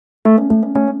This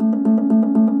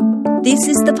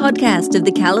is the podcast of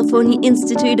the California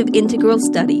Institute of Integral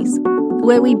Studies,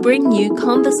 where we bring you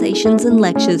conversations and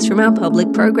lectures from our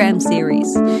public program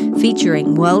series,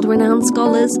 featuring world-renowned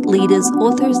scholars, leaders,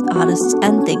 authors, artists,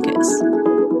 and thinkers.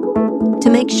 To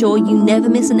make sure you never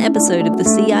miss an episode of the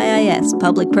CIIS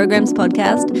Public Programs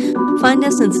Podcast, find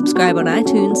us and subscribe on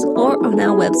iTunes or on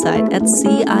our website at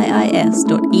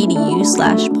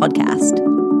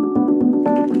ciis.edu/podcast.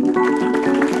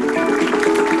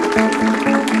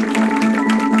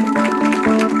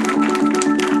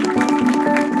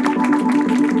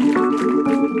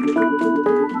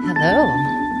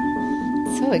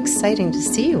 So exciting to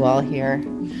see you all here.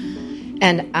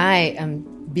 And I am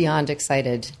beyond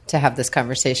excited to have this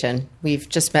conversation. We've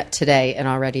just met today, and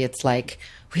already it's like,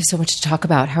 we have so much to talk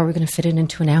about. How are we going to fit it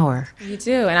into an hour? You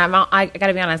do. And I got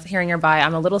to be honest, hearing your bio,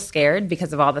 I'm a little scared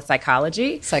because of all the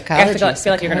psychology. I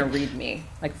feel like you're going to read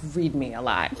me a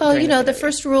lot. Well, the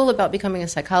first rule about becoming a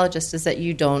psychologist is that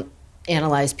you don't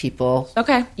analyze people,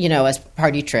 okay, as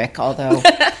party trick, although...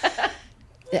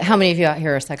 How many of you out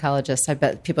here are psychologists? I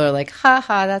bet people are like, ha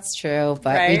ha, that's true,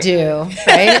 but right. We do,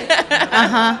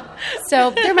 right?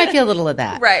 So there might be a little of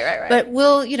that. Right. But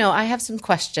I have some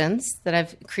questions that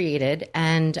I've created,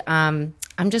 and I'm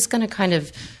just going to kind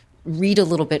of read a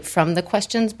little bit from the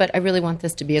questions, but I really want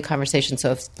this to be a conversation.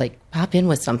 So pop in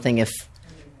with something if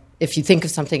you think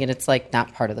of something and it's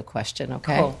not part of the question,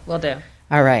 okay? Cool, will do.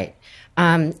 All right.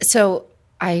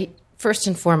 First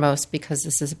and foremost, because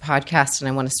this is a podcast and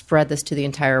I want to spread this to the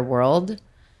entire world,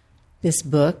 this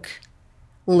book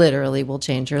literally will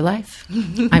change your life.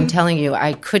 I'm telling you,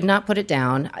 I could not put it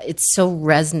down. It's so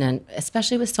resonant,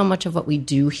 especially with so much of what we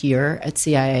do here at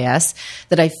CIIS,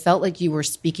 that I felt like you were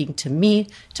speaking to me,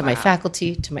 to my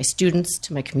faculty, to my students,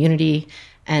 to my community,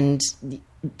 and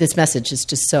this message is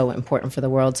just so important for the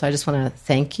world. So I just want to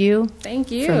thank you.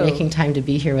 Thank you for making time to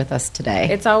be here with us today.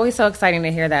 It's always so exciting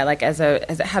to hear that.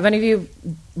 Have any of you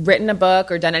written a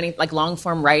book or done any long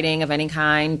form writing of any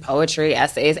kind, poetry,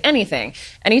 essays, anything?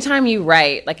 Anytime you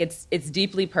write, it's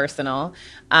deeply personal,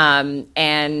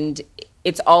 and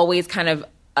it's always kind of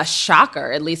a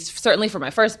shocker, at least certainly for my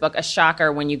first book, a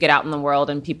shocker when you get out in the world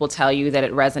and people tell you that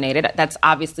it resonated. That's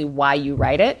obviously why you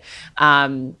write it.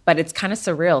 But it's kind of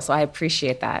surreal, so I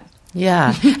appreciate that.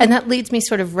 Yeah. And that leads me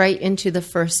sort of right into the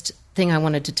first thing I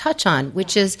wanted to touch on,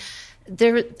 which is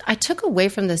I took away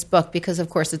from this book because, of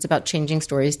course, it's about changing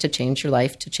stories to change your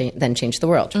life, then change the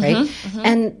world, right? Mm-hmm.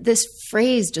 And this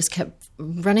phrase just kept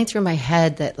running through my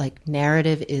head that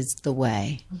narrative is the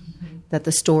way, that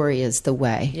the story is the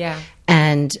way. Yeah.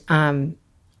 And,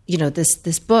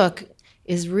 this book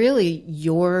is really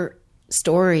your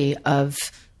story of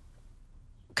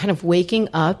kind of waking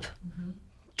up,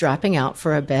 dropping out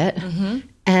for a bit,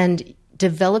 and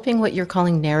developing what you're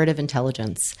calling narrative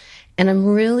intelligence. And I'm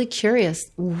really curious,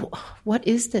 what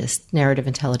is this narrative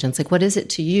intelligence? What is it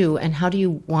to you, and how do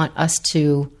you want us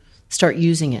to start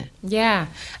using it? Yeah.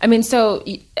 So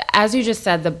as you just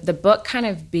said, the book kind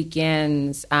of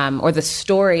begins, or the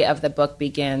story of the book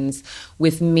begins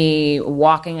with me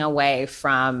walking away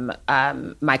from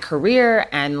my career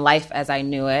and life as I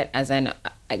knew it, as a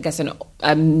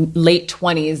late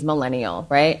 20s millennial,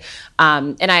 right?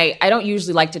 And I don't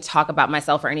usually like to talk about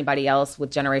myself or anybody else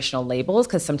with generational labels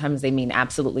because sometimes they mean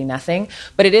absolutely nothing.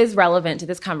 But it is relevant to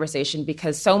this conversation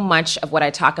because so much of what I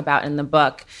talk about in the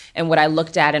book and what I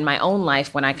looked at in my own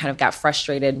life when I kind of got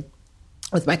frustrated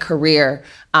with my career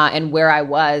and where I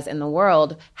was in the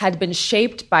world had been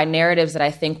shaped by narratives that I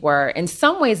think were in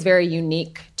some ways very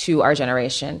unique to our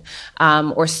generation,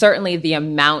 or certainly the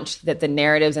amount that the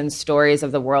narratives and stories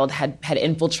of the world had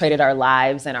infiltrated our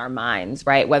lives and our minds,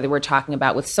 right? Whether we're talking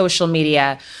about with social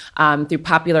media, through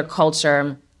popular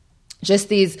culture, just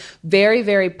these very,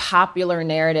 very popular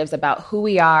narratives about who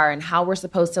we are and how we're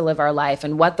supposed to live our life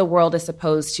and what the world is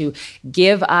supposed to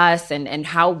give us and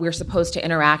how we're supposed to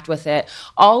interact with it.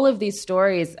 All of these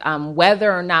stories,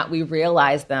 whether or not we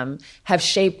realize them, have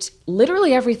shaped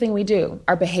literally everything we do,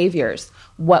 our behaviors,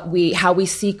 how we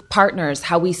seek partners,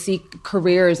 how we seek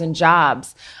careers and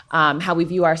jobs, how we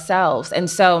view ourselves. And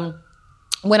so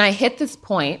when I hit this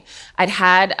point, I'd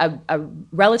had a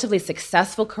relatively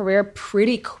successful career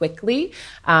pretty quickly,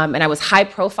 and I was high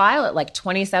profile at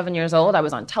 27 years old. I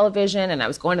was on television, and I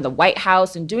was going to the White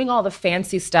House and doing all the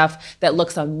fancy stuff that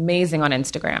looks amazing on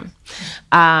Instagram.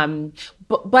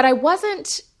 But I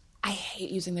wasn't. I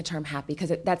hate using the term happy because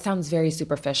that sounds very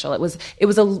superficial. It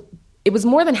was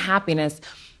more than happiness.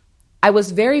 I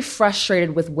was very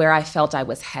frustrated with where I felt I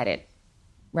was headed.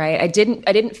 Right? I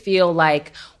didn't feel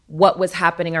like what was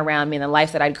happening around me and the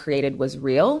life that I'd created was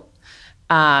real.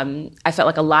 I felt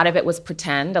like a lot of it was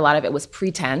pretend, a lot of it was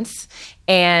pretense,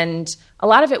 and a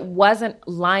lot of it wasn't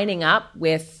lining up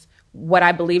with what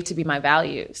I believed to be my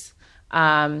values.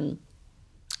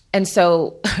 And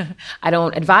so I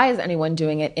don't advise anyone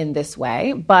doing it in this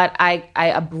way, but I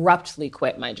abruptly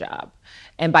quit my job.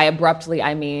 And by abruptly,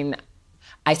 I mean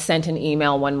I sent an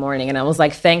email one morning and I was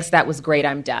like, thanks, that was great,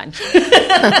 I'm done.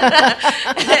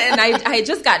 And I had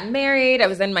just gotten married. I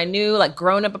was in my new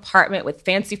grown-up apartment with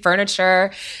fancy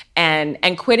furniture,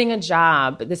 and quitting a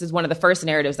job, this is one of the first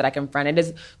narratives that I confronted,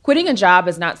 is quitting a job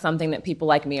is not something that people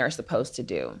like me are supposed to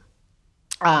do.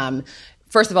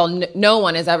 First of all, no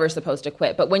one is ever supposed to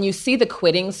quit. But when you see the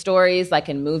quitting stories, like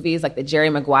in movies, like the Jerry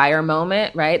Maguire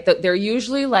moment, right? They're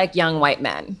usually like young white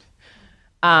men.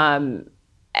 And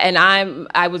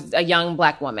I was a young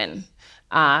Black woman.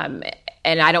 And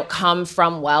I don't come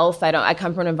from wealth. I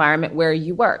come from an environment where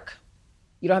you work.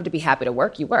 You don't have to be happy to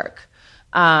work, you work.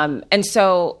 And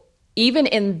so even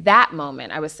in that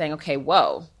moment, I was saying, okay,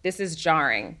 whoa, this is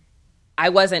jarring. I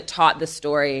wasn't taught the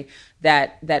story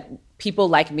that people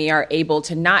like me are able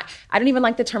to not, I don't even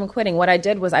like the term quitting. What I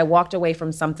did was I walked away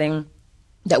from something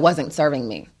that wasn't serving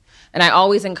me. And I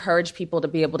always encourage people to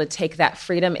be able to take that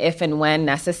freedom if and when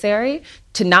necessary,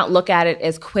 to not look at it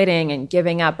as quitting and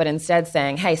giving up, but instead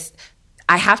saying, hey,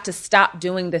 I have to stop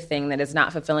doing the thing that is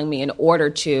not fulfilling me in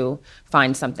order to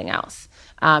find something else.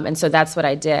 And so that's what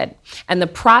I did. And the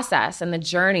process and the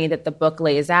journey that the book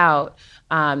lays out,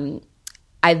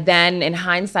 I then, in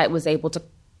hindsight, was able to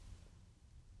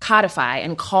codify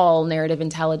and call narrative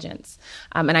intelligence.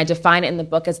 And I define it in the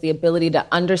book as the ability to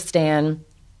understand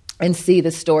and see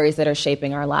the stories that are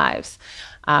shaping our lives.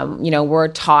 We're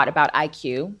taught about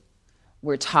IQ.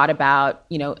 We're taught about,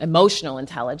 emotional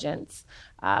intelligence.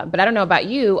 But I don't know about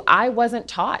you, I wasn't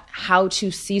taught how to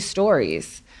see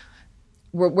stories.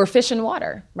 We're fish in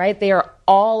water, right? They are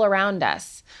all around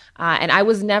us. And I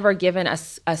was never given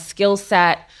a skill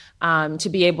set to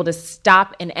be able to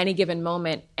stop in any given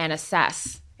moment and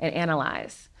assess and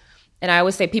analyze. And I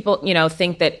always say people,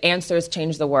 think that answers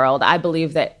change the world. I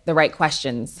believe that the right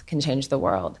questions can change the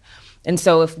world. And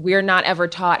so if we're not ever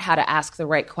taught how to ask the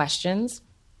right questions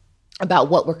about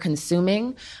what we're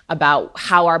consuming, about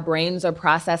how our brains are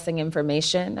processing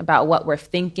information, about what we're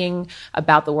thinking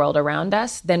about the world around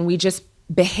us, then we just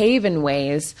behave in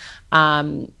ways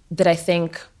that I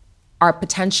think are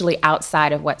potentially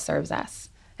outside of what serves us.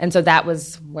 And so that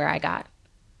was where I got.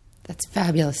 That's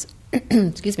fabulous.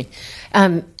 Excuse me.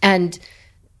 And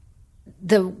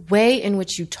the way in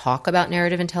which you talk about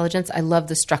narrative intelligence, I love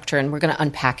the structure, and we're going to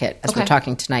unpack it as we're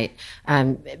talking tonight.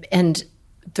 And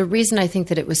the reason I think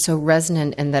that it was so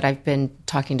resonant and that I've been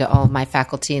talking to all of my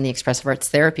faculty in the Expressive Arts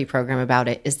Therapy program about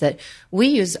it is that we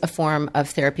use a form of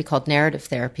therapy called narrative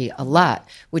therapy a lot,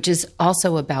 which is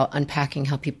also about unpacking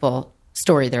how people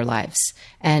story their lives.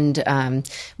 And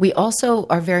we also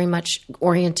are very much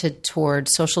oriented toward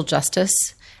social justice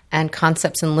and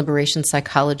concepts in liberation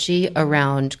psychology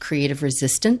around creative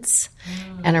resistance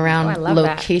and around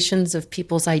locations of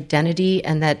people's identity,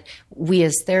 and that we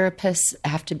as therapists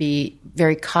have to be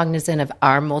very cognizant of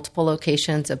our multiple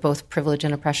locations of both privilege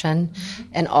and oppression,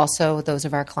 and also those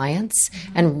of our clients,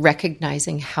 and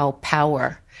recognizing how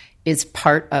power is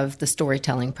part of the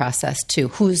storytelling process too.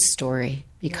 Whose story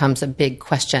becomes a big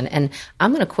question. And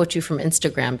I'm going to quote you from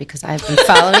Instagram because I've been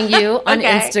following you on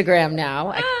Instagram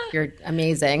now. You're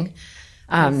amazing.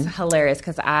 It's hilarious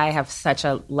because I have such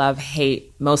a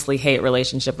love-hate, mostly hate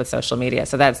relationship with social media.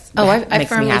 So I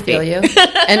firmly feel you.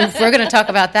 And we're going to talk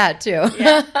about that too.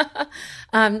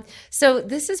 Yeah. So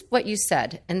this is what you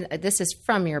said, and this is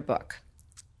from your book.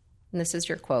 And this is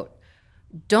your quote.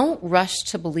 Don't rush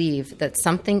to believe that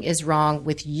something is wrong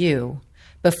with you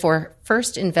before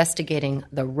first investigating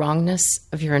the wrongness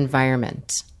of your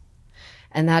environment.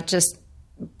 And that just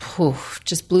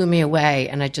blew me away.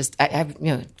 And I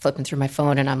flipping through my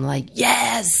phone and I'm like,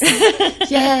 yes,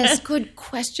 yes, good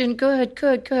question,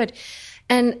 good.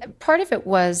 And part of it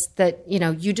was that,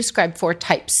 you described 4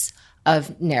 types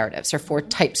of narratives or 4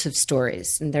 types of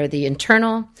stories. And they're the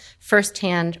internal,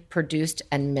 firsthand, produced,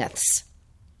 and myths.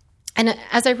 And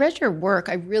as I read your work,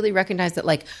 I really recognized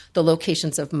that the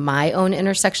locations of my own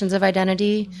intersections of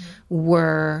identity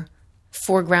were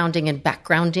foregrounding and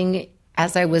backgrounding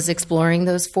as I was exploring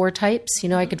those 4 types.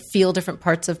 I could feel different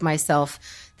parts of myself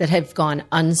that have gone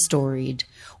unstoried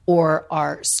or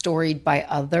are storied by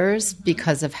others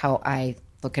because of how I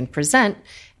look and present.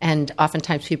 And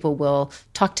oftentimes people will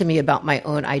talk to me about my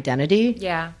own identity.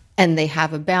 Yeah. And they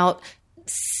have about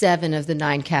 7 of the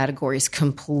 9 categories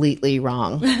completely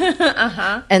wrong.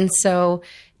 And so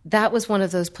that was one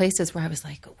of those places where I was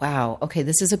like, wow, okay,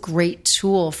 this is a great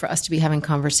tool for us to be having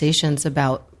conversations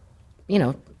about,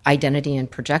 identity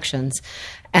and projections.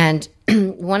 And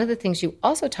one of the things you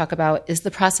also talk about is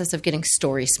the process of getting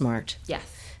story smart. Yes.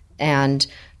 And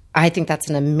I think that's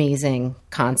an amazing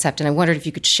concept. And I wondered if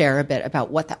you could share a bit about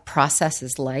what that process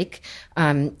is like,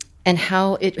 and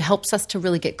how it helps us to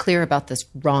really get clear about this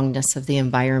wrongness of the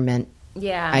environment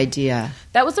idea.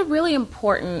 That was a really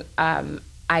important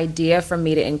idea for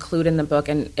me to include in the book.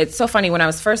 And it's so funny, when I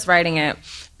was first writing it,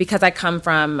 because I come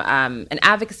from an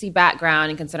advocacy background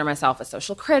and consider myself a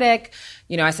social critic,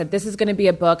 I said, this is going to be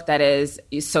a book that is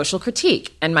social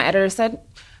critique. And my editor said,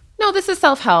 no, this is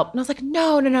self-help. And I was like,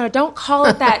 no, don't call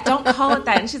it that. Don't call it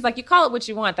that. And she's like, you call it what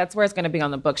you want. That's where it's going to be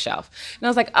on the bookshelf. And I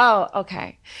was like, oh,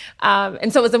 okay.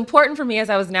 And so it was important for me, as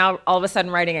I was now all of a sudden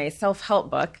writing a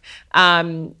self-help book,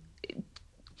 to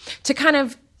kind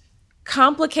of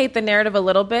complicate the narrative a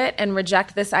little bit and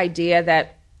reject this idea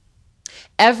that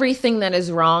everything that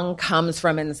is wrong comes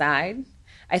from inside.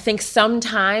 I think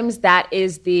sometimes that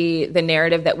is the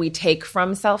narrative that we take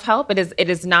from self-help. It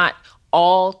is not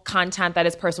all content that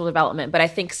is personal development, but I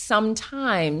think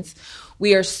sometimes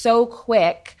we are so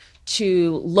quick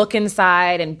to look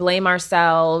inside and blame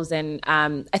ourselves. And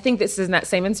I think this is in that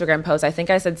same Instagram post. I think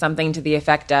I said something to the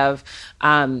effect of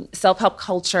self-help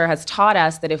culture has taught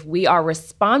us that if we are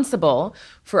responsible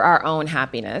for our own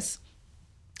happiness,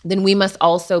 then we must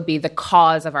also be the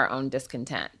cause of our own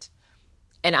discontent.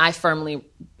 And I firmly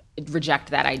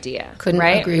reject that idea. Couldn't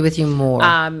agree with you more.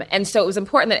 And so it was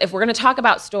important that if we're going to talk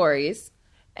about stories,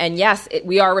 and yes,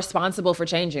 we are responsible for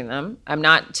changing them. I'm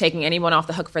not taking anyone off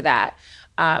the hook for that.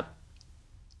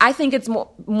 I think it's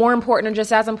more important, and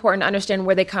just as important, to understand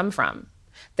where they come from.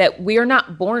 That we are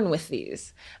not born with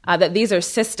these. That these are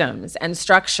systems and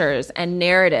structures and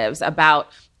narratives about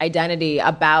identity,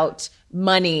 about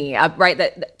money, right?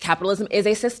 That capitalism is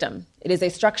a system. It is a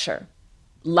structure.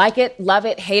 Like it, love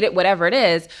it, hate it, whatever it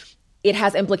is, it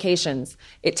has implications.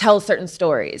 It tells certain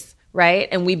stories, right?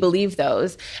 And we believe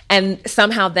those. And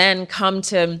somehow then come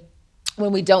to,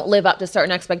 when we don't live up to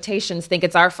certain expectations, think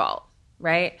it's our fault.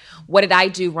 Right? What did I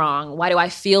do wrong? Why do I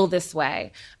feel this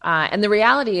way? And the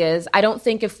reality is, I don't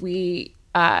think if we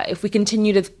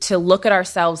continue to look at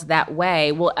ourselves that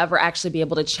way, we'll ever actually be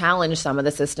able to challenge some of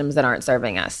the systems that aren't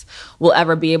serving us. We'll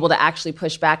ever be able to actually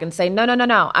push back and say, no,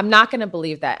 I'm not going to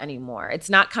believe that anymore.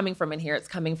 It's not coming from in here. It's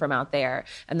coming from out there.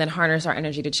 And then harness our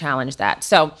energy to challenge that.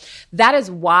 So that is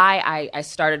why I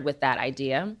started with that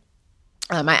idea.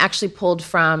 I actually pulled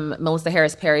from Melissa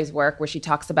Harris Perry's work, where she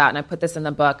talks about, and I put this in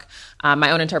the book, my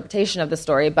own interpretation of the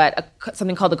story, but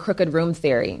something called the crooked room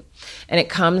theory. And it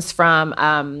comes from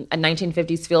a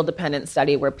 1950s field-dependent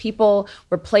study where people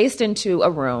were placed into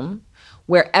a room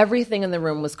where everything in the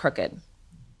room was crooked.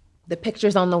 The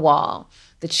pictures on the wall,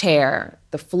 the chair,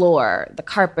 the floor, the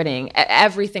carpeting,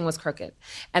 everything was crooked.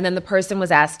 And then the person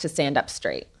was asked to stand up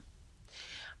straight.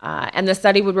 And the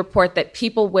study would report that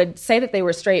people would say that they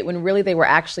were straight when really they were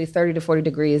actually 30 to 40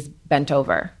 degrees bent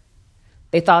over.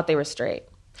 They thought they were straight.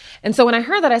 And so when I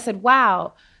heard that, I said,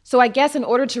 wow, so I guess in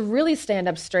order to really stand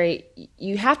up straight,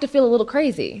 you have to feel a little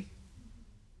crazy,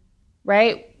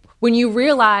 right? When you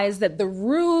realize that the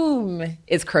room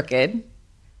is crooked,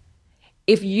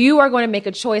 if you are going to make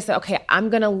a choice that, okay,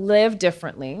 I'm going to live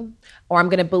differently, or I'm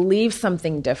going to believe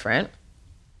something different,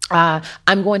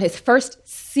 I'm going to first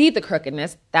see the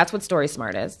crookedness. That's what Story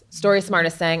Smart is. Story Smart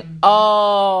is saying,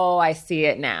 oh, I see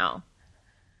it now.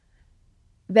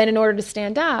 Then in order to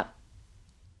stand up,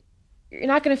 you're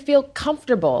not going to feel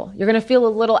comfortable. You're going to feel a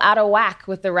little out of whack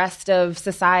with the rest of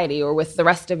society or with the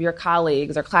rest of your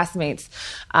colleagues or classmates.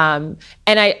 And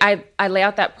I lay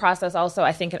out that process also,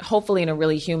 I think, hopefully in a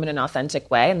really human and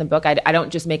authentic way in the book. I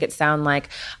don't just make it sound like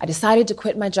I decided to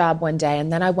quit my job one day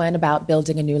and then I went about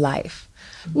building a new life.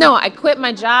 No, I quit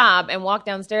my job and walked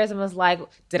downstairs and was like,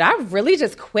 did I really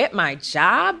just quit my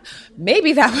job?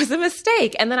 Maybe that was a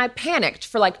mistake. And then I panicked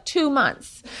for like 2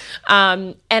 months.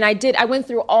 And I went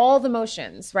through all the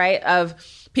motions, right? Of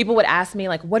people would ask me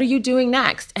like, what are you doing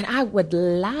next? And I would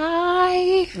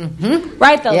lie,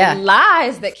 right? The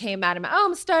lies that came out of me. Oh,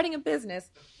 I'm starting a business.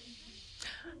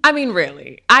 I mean,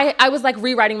 really, I was like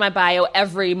rewriting my bio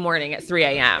every morning at 3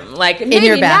 a.m. Like,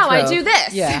 maybe now I do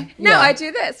this. I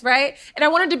do this, right? And I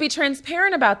wanted to be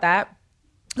transparent about that.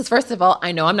 Because first of all,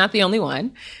 I know I'm not the only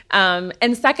one.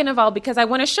 And second of all, because I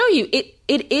want to show you,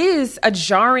 it is a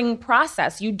jarring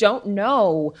process. You don't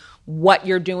know what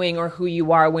you're doing or who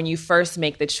you are when you first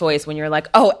make the choice, when you're like,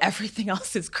 oh, everything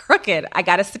else is crooked. I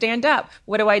got to stand up.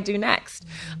 What do I do next?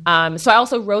 So I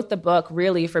also wrote the book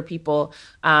really for people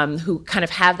who kind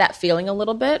of have that feeling a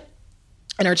little bit.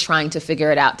 and are trying to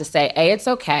figure it out, to say, A, it's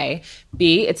okay,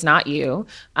 B, it's not you,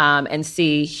 and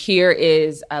C, here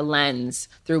is a lens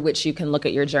through which you can look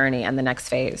at your journey and the next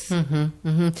phase.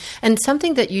 And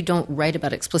something that you don't write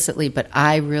about explicitly, but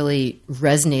I really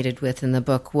resonated with in the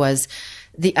book, was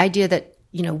the idea that,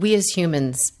 we as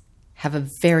humans have a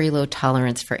very low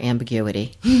tolerance for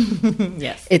ambiguity.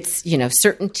 Yes. It's,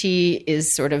 certainty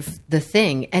is sort of the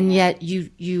thing. And yet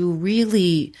you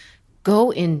really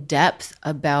go in depth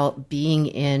about being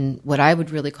in what I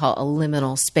would really call a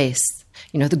liminal space,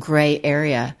 the gray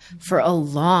area, for a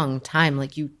long time.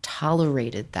 Like, you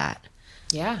tolerated that.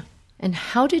 Yeah. And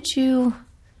how did you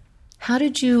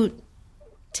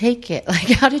take it? Like,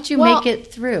 how did you make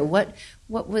it through? What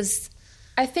was...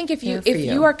 I think if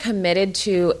you are committed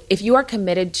to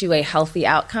a healthy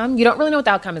outcome, you don't really know what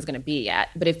the outcome is going to be yet.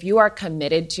 But if you are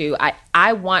committed to,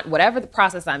 I want whatever the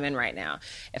process I'm in right now,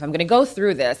 if I'm going to go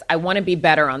through this, I want to be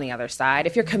better on the other side.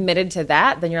 If you're committed to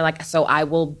that, then you're like, so I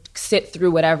will sit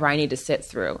through whatever I need to sit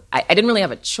through. I didn't really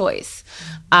have a choice.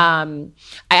 I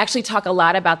actually talk a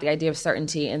lot about the idea of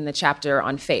certainty in the chapter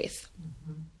on faith.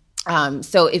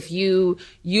 So if you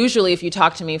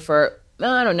talk to me for,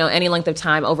 I don't know, any length of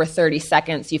time, over 30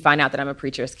 seconds, you find out that I'm a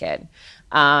preacher's kid.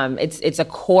 It's a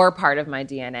core part of my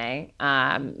DNA,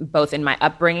 both in my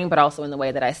upbringing, but also in the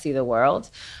way that I see the world.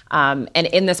 And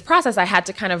in this process, I had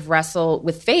to kind of wrestle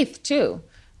with faith too,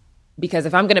 because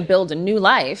if I'm going to build a new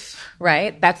life,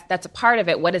 right, that's a part of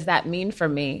it. What does that mean for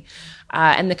me?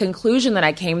 And the conclusion that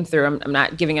I came through, I'm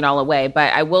not giving it all away,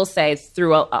 but I will say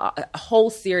through a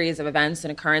whole series of events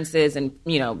and occurrences and,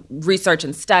 research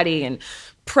and study and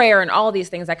prayer and all these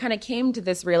things, I kind of came to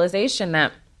this realization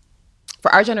that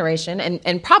for our generation,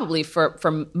 and probably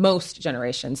for most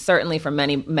generations, certainly for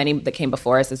many that came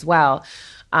before us as well,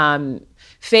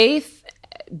 faith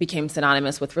became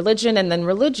synonymous with religion, and then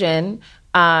religion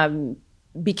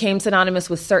became synonymous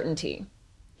with certainty.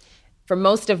 For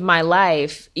most of my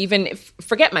life,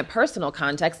 forget my personal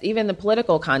context, even the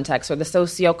political context or the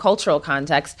socio-cultural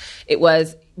context, it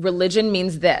was religion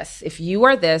means this. If you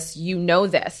are this, you know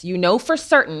this. You know for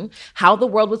certain how the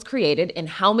world was created, in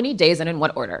how many days, and in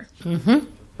what order. Mm-hmm.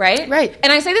 Right? Right.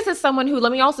 And I say this as someone who,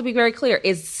 let me also be very clear,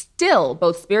 is still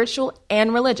both spiritual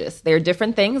and religious. They're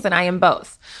different things, and I am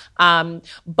both.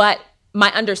 But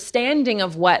my understanding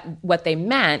of what they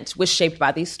meant was shaped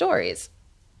by these stories.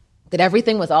 That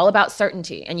everything was all about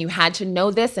certainty, and you had to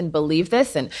know this and believe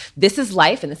this, and this is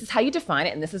life, and this is how you define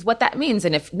it, and this is what that means.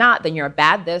 And if not, then you're a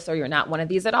bad this, or you're not one of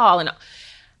these at all. And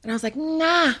I was like,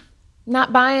 nah,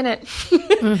 not buying it.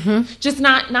 Mm-hmm. Just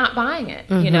not buying it,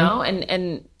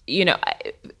 mm-hmm. And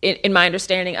in my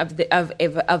understanding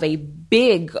of a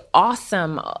big,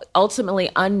 awesome, ultimately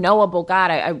unknowable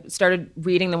God, I started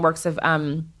reading the works of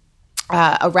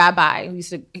a rabbi who used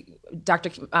to.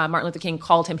 Dr. Martin Luther King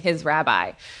called him his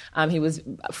rabbi. He was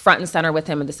front and center with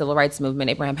him in the civil rights movement,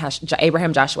 Abraham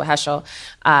Joshua Heschel.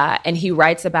 And he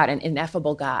writes about an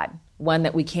ineffable God, one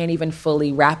that we can't even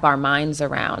fully wrap our minds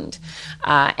around.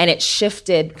 And it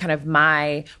shifted kind of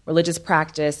my religious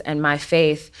practice and my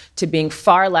faith to being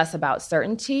far less about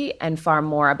certainty and far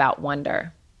more about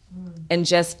wonder. And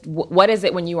just what is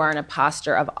it when you are in a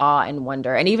posture of awe and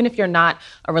wonder? And even if you're not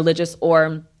a religious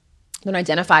or don't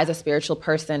identify as a spiritual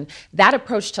person, that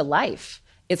approach to life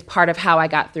is part of how I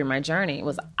got through my journey. It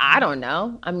was, I don't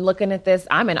know, I'm looking at this,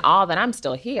 I'm in awe that I'm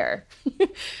still here,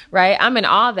 right? I'm in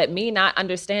awe that me not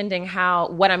understanding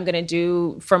what I'm going to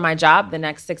do for my job the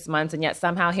next 6 months, and yet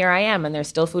somehow here I am, and there's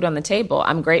still food on the table.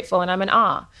 I'm grateful and I'm in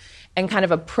awe. And kind of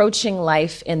approaching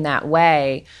life in that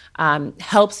way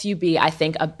helps you be, I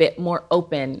think, a bit more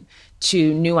open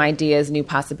to new ideas, new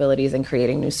possibilities, and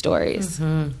creating new stories.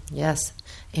 Mm-hmm. Yes.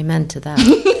 Amen to that.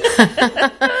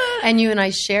 And you and I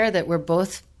share that we're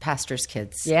both pastors'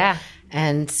 kids. Yeah.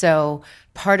 And so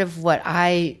part of what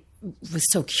I was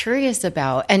so curious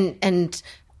about, and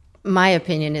my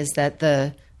opinion is that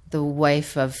the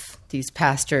wife of these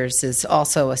pastors is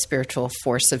also a spiritual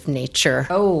force of nature.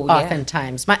 Oh, yeah.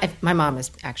 Oftentimes. My mom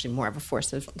is actually more of a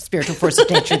spiritual force of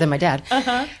nature than my dad.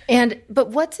 Uh-huh.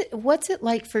 But what's it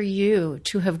like for you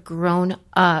to have grown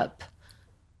up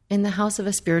in the house of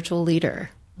a spiritual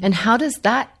leader? And how does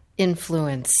that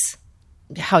influence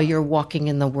how you're walking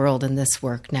in the world in this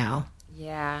work now?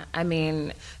 Yeah, I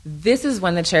mean, this is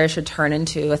when the chair should turn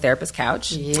into a therapist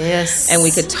couch. Yes. And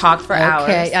we could talk for hours.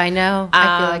 Okay, I know.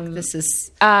 I feel like this is...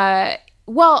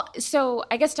 Well, so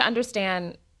I guess to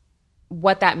understand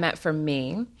what that meant for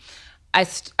me, I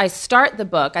start the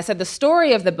book. I said the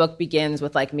story of the book begins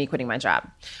with like me quitting my job.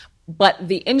 But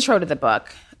the intro to the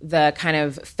book, the kind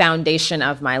of foundation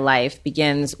of my life,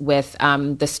 begins with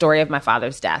the story of my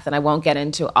father's death. And I won't get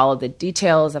into all of the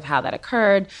details of how that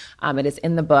occurred. It is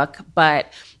in the book,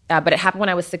 but it happened when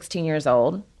I was 16 years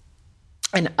old.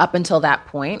 And up until that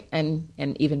point, and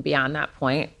even beyond that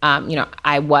point,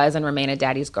 I was and remain a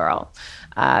daddy's girl.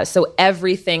 So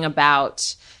everything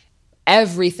about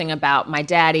my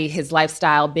daddy, his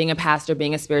lifestyle, being a pastor,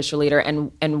 being a spiritual leader,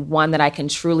 and one that I can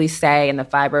truly say in the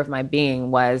fiber of my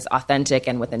being was authentic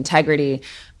and with integrity.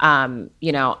 I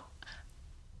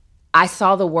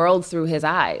saw the world through his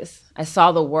eyes. I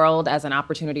saw the world as an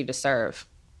opportunity to serve.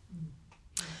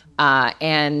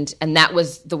 And that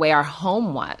was the way our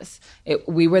home was.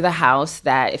 We were the house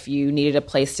that if you needed a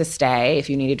place to stay, if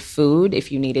you needed food,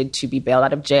 if you needed to be bailed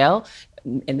out of jail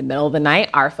in the middle of the night,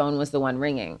 our phone was the one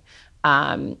ringing.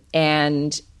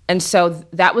 And so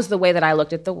that was the way that I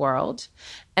looked at the world.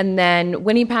 And then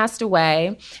when he passed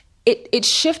away, it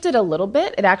shifted a little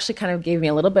bit. It actually kind of gave me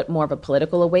a little bit more of a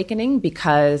political awakening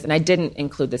because, and I didn't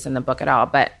include this in the book at all,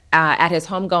 but at his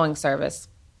homegoing service,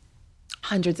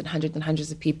 hundreds and hundreds and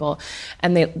hundreds of people.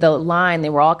 And they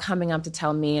were all coming up to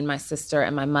tell me and my sister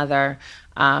and my mother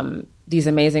these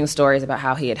amazing stories about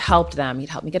how he had helped them. He'd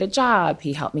helped me get a job.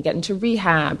 He helped me get into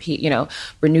rehab. He,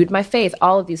 renewed my faith,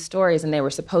 all of these stories. And they were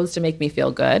supposed to make me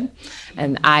feel good.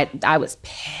 And I was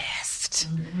pissed.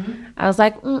 Mm-hmm. I was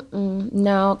like,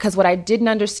 no, because what I didn't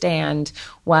understand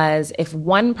was if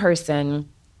one person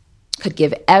could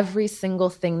give every single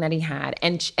thing that he had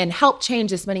and help change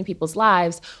this many people's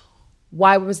lives,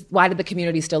 why did the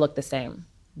community still look the same?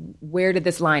 Where did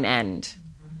this line end?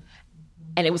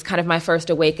 And it was kind of my first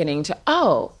awakening to,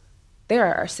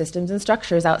 there are systems and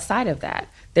structures outside of that.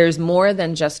 There's more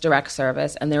than just direct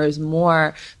service, and there is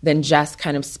more than just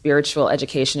kind of spiritual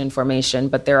education and formation,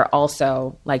 but there are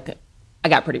also, I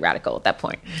got pretty radical at that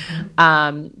point.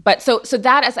 Mm-hmm. But so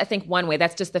that is, I think, one way.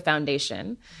 That's just the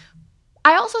foundation.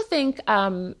 I also think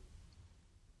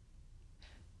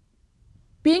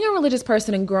being a religious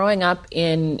person and growing up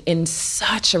in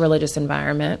such a religious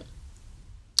environment,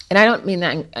 and I don't mean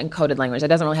that in coded language. That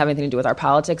doesn't really have anything to do with our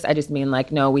politics. I just mean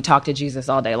no, we talk to Jesus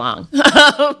all day long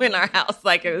in our house.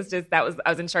 It was just, I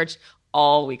was in church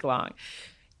all week long.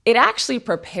 It actually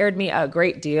prepared me a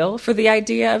great deal for the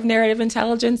idea of narrative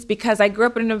intelligence because I grew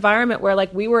up in an environment where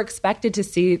we were expected to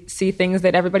see things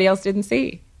that everybody else didn't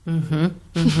see. Mm-hmm.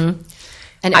 Mm-hmm.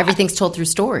 And everything's told through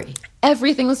story.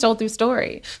 Everything was told through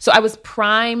story. So I was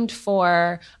primed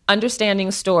for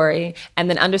understanding story and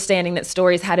then understanding that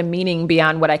stories had a meaning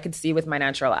beyond what I could see with my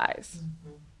natural eyes.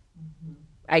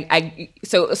 Mm-hmm.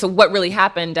 So what really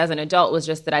happened as an adult was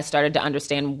just that I started to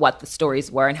understand what the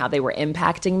stories were and how they were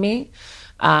impacting me.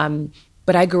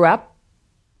 But I grew up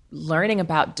learning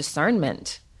about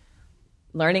discernment,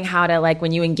 learning how to,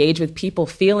 when you engage with people,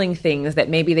 feeling things that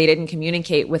maybe they didn't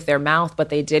communicate with their mouth, but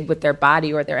they did with their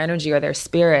body or their energy or their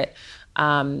spirit.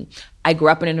 I grew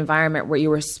up in an environment where you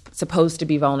were supposed to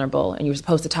be vulnerable and you were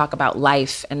supposed to talk about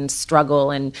life and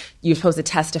struggle and you were supposed to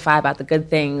testify about the good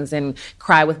things and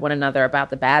cry with one another about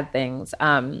the bad things.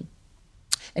 And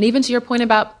even to your point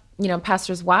about,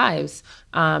 pastors' wives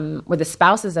were the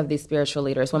spouses of these spiritual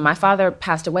leaders. When my father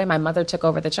passed away, my mother took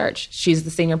over the church. She's the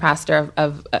senior pastor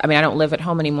of I don't live at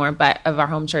home anymore, but of our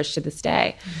home church to this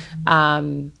day,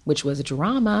 which was a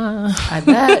drama. I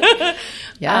bet.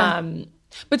 Yeah.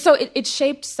 But so it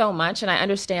shaped so much, and I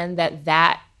understand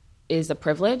that is a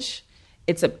privilege.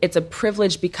 It's a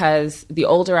privilege because the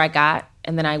older I got,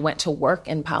 and then I went to work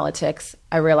in politics,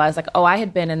 I realized I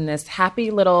had been in this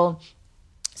happy little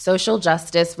social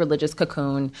justice, religious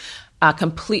cocoon,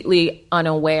 completely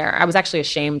unaware. I was actually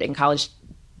ashamed in college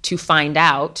to find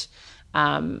out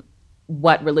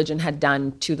what religion had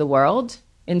done to the world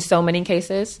in so many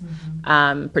cases,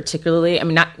 mm-hmm. Particularly,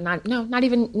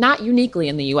 not uniquely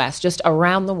in the U.S., just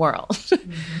around the world.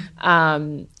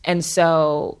 Mm-hmm. And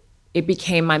so it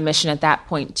became my mission at that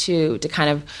point too, to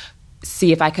kind of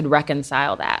see if I could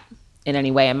reconcile that in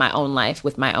any way in my own life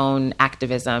with my own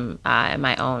activism and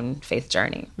my own faith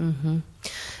journey. Mm-hmm.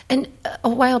 And a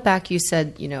while back you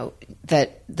said,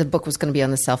 that the book was going to be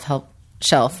on the self-help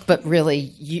shelf, but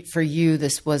really for you,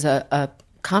 this was a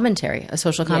commentary, a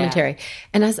social commentary. Yeah.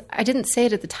 And as I didn't say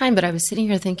it at the time, but I was sitting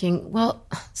here thinking, well,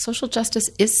 social justice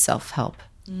is self-help.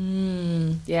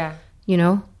 Yeah.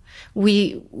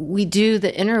 We do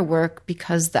the inner work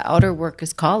because the outer work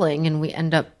is calling, and we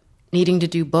end up needing to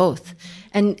do both.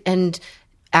 Mm-hmm. And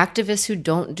activists who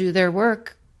don't do their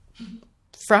work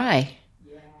fry.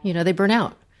 Yeah. They burn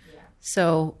out. Yeah.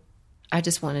 So I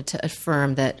just wanted to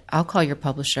affirm that I'll call your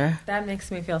publisher. That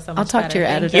makes me feel so much I'll talk better. to your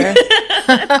editor.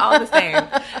 All the same.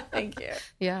 Thank you.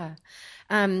 Yeah.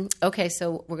 Okay,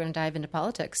 so we're going to dive into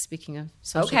politics, speaking of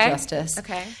social justice.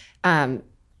 Okay.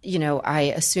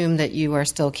 I assume that you are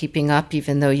still keeping up,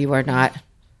 even though you are not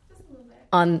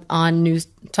on news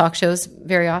talk shows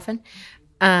very often.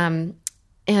 And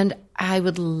I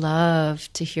would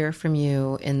love to hear from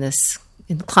you in the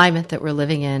climate that we're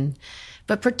living in,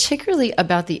 but particularly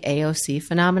about the AOC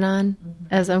phenomenon,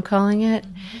 as I'm calling it,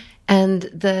 and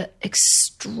the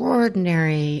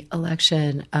extraordinary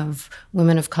election of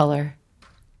women of color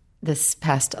this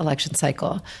past election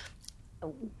cycle.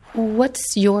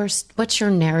 What's your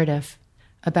narrative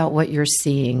about what you're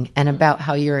seeing and about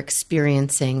how you're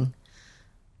experiencing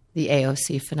the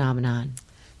AOC phenomenon?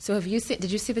 So did you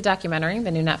see the documentary,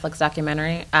 the new Netflix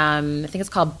documentary? I think it's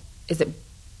called,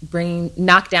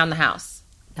 Knock Down the House?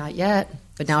 Not yet,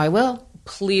 but now I will.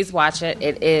 Please watch it.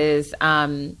 It is,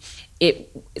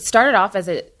 it started off as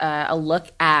a look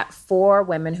at 4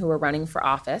 women who were running for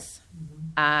office,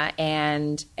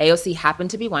 and AOC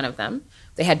happened to be one of them.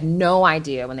 They had no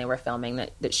idea when they were filming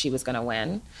that she was going to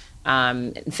win.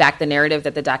 In fact, the narrative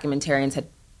that the documentarians had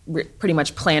pretty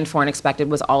much planned for and expected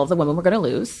was all of the women were going to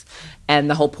lose. And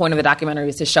the whole point of the documentary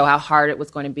is to show how hard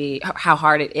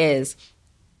it is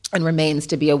and remains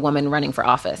to be a woman running for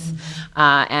office.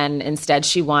 And instead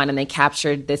she won, and they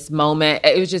captured this moment.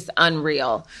 It was just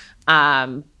unreal.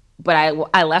 But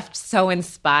I left so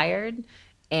inspired,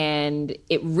 and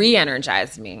it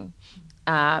re-energized me.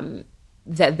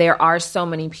 That there are so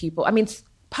many people. I mean,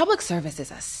 public service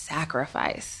is a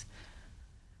sacrifice.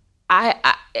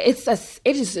 It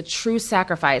is a true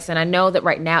sacrifice, and I know that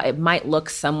right now it might look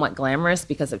somewhat glamorous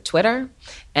because of Twitter,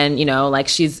 and like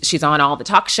she's on all the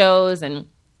talk shows, but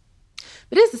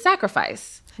it is a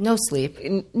sacrifice. No sleep,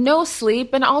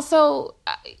 and also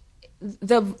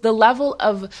the level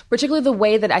of, particularly the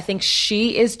way that I think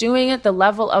she is doing it, the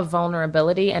level of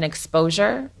vulnerability and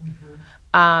exposure.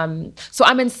 So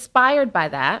I'm inspired by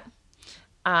that,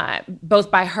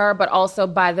 both by her, but also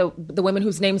by the women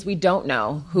whose names we don't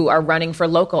know, who are running for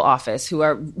local office, who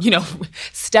are,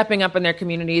 stepping up in their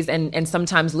communities and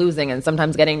sometimes losing and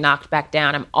sometimes getting knocked back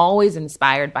down. I'm always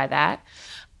inspired by that.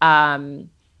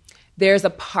 There's a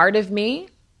part of me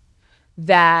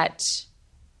that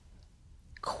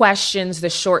questions the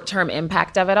short-term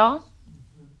impact of it all.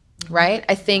 Right?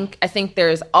 I think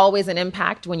there's always an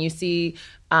impact when you see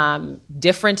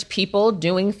different people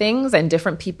doing things and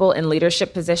different people in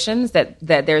leadership positions, that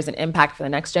there's an impact for the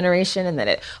next generation and that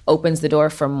it opens the door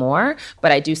for more.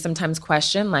 But I do sometimes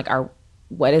question,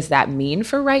 what does that mean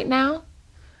for right now?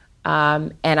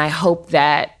 And I hope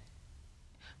that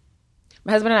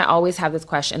my husband and I always have this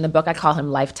question. In the book, I call him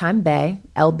Lifetime Bae,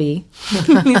 LB.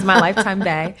 He's my lifetime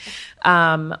bae.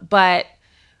 But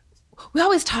we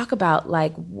always talk about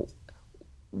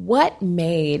what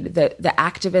made the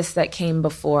activists that came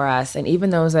before us, and even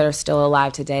those that are still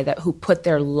alive today, who put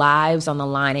their lives on the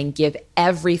line and give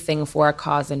everything for a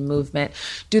cause and movement.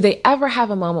 Do they ever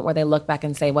have a moment where they look back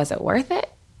and say, was it worth it?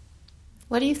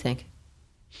 What do you think?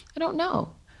 I don't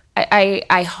know.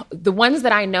 The ones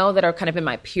that I know that are kind of in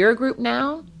my peer group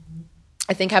now,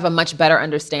 I think have a much better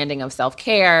understanding of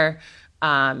self-care,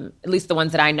 at least the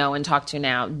ones that I know and talk to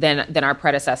now, than our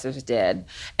predecessors did.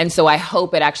 And so I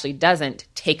hope it actually doesn't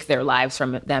take their lives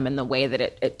from them in the way that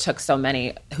it took so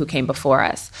many who came before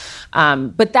us.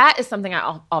 But that is something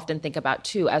I often think about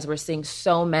too, as we're seeing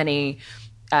so many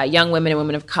young women and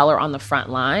women of color on the front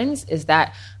lines, is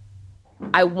that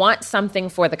I want something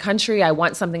for the country. I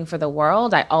want something for the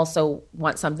world. I also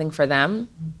want something for them.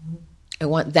 I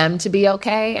want them to be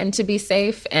okay and to be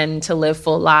safe and to live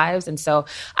full lives. And so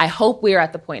I hope we are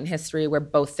at the point in history where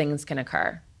both things can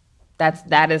occur.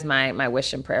 That is my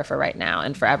wish and prayer for right now,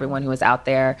 and for everyone who is out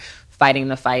there fighting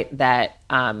the fight that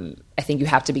I think you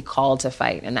have to be called to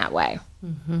fight in that way.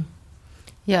 Mm-hmm.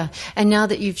 Yeah. And now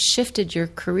that you've shifted your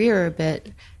career a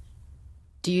bit,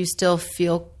 do you still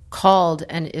feel called?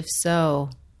 And if so,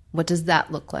 what does that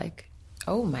look like?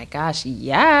 Oh my gosh,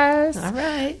 yes. All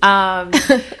right.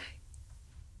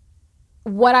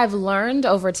 What I've learned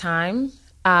over time,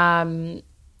 I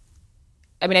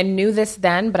knew this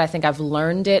then, but I think I've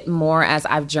learned it more as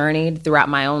I've journeyed throughout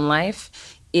my own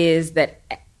life, is that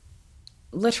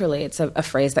literally it's a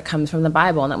phrase that comes from the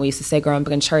Bible and that we used to say growing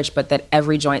up in church, but that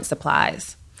every joint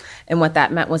supplies. And what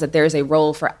that meant was that there is a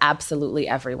role for absolutely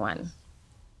everyone.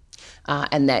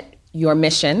 And that your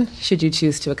mission, should you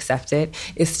choose to accept it,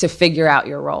 is to figure out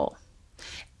your role.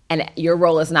 And your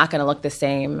role is not going to look the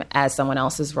same as someone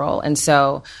else's role. And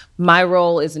so my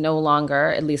role is no longer,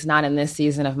 at least not in this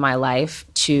season of my life,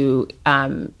 to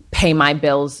pay my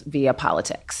bills via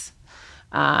politics.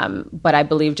 But I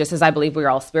believe, just as I believe we are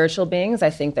all spiritual beings, I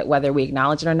think that whether we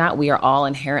acknowledge it or not, we are all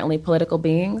inherently political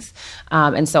beings.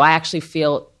 And so I actually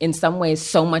feel in some ways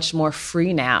so much more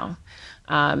free now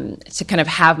to kind of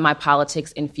have my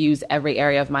politics infuse every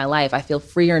area of my life. I feel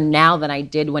freer now than I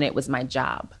did when it was my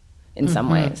job in some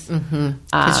ways.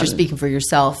 Because you're speaking for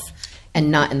yourself and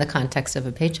not in the context of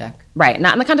a paycheck. Right.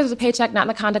 Not in the context of a paycheck, not in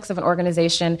the context of an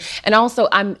organization. And also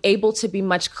I'm able to be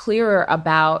much clearer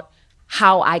about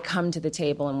how I come to the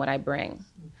table and what I bring.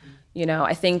 You know,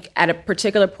 I think at a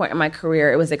particular point in my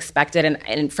career, it was expected,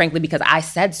 and frankly, because I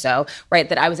said so, right,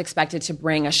 that I was expected to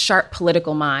bring a sharp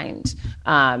political mind,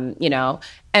 you know,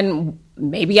 and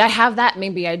maybe I have that,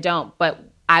 maybe I don't, but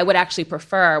I would actually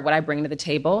prefer what I bring to the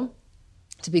table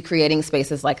to be creating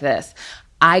spaces like this.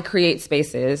 I create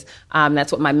spaces.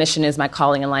 That's what my mission is, my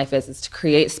calling in life is to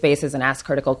create spaces and ask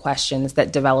critical questions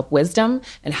that develop wisdom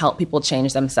and help people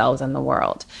change themselves and the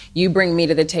world. You bring me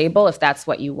to the table if that's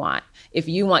what you want. If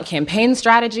you want campaign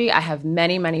strategy, I have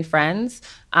many, many friends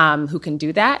who can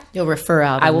do that. You'll refer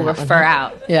out. I will refer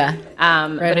out. Yeah.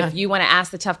 But if you want to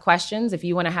ask the tough questions, if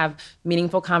you want to have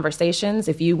meaningful conversations,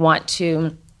 if you want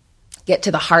to get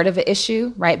to the heart of an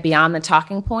issue, right, beyond the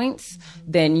talking points,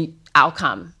 then I'll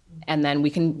come. And then we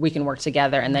can work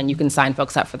together, and then you can sign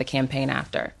folks up for the campaign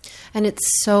after. And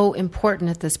it's so important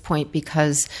at this point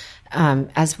because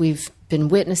as we've been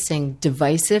witnessing,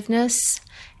 divisiveness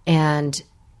and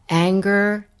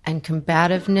anger and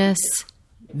combativeness,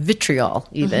 vitriol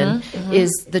even,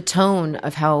 is the tone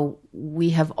of how we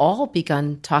have all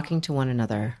begun talking to one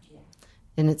another.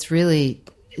 And it's really,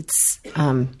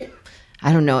 I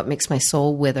don't know, it makes my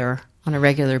soul wither on a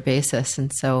regular basis.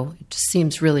 And so it just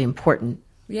seems really important.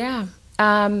 Yeah.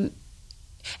 And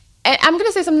I'm going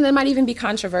to say something that might even be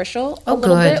controversial a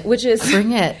little bit, which is...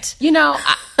 Bring it. You know,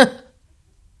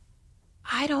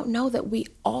 I don't know that we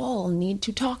all need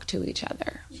to talk to each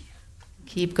other.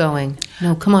 Keep going.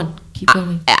 No, come on. Keep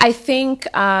going. I think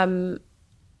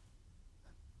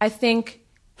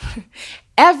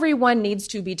everyone needs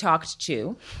to be talked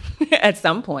to at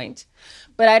some point,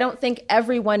 but I don't think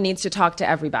everyone needs to talk to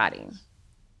everybody.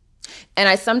 And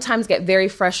I sometimes get very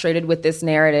frustrated with this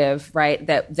narrative, right,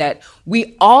 that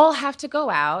we all have to go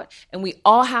out and we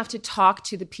all have to talk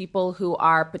to the people who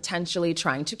are potentially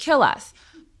trying to kill us.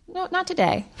 No, not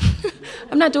today.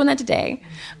 I'm not doing that today.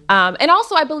 And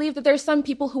also, I believe that there's some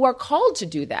people who are called to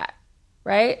do that,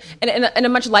 right? And in a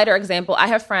much lighter example, I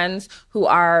have friends who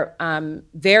are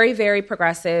very, very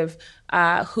progressive,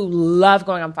 who love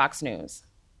going on Fox News.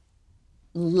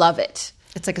 Love it.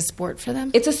 It's like a sport for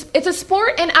them? It's a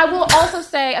sport, and I will also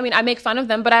say, I mean, I make fun of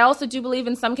them, but I also do believe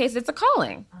in some cases it's a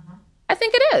calling. I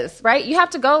think it is, right? You have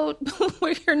to go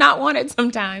where you're not wanted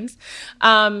sometimes,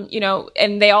 you know,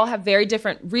 and they all have very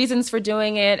different reasons for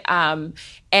doing it,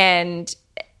 and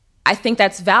I think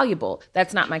that's valuable.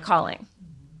 That's not my calling,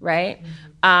 right?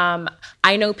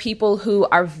 I know people who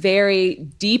are very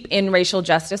deep in racial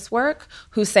justice work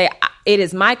who say, it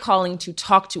is my calling to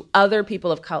talk to other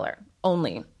people of color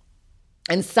only.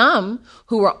 And some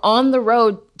who are on the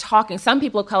road talking, some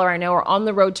people of color I know are on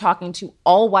the road talking to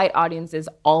all white audiences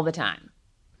all the time.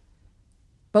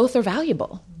 Both are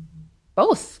valuable.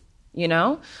 Both, you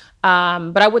know?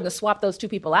 But I wouldn't swap those two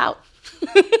people out.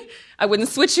 I wouldn't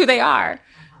switch who they are.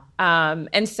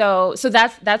 And so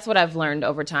that's what I've learned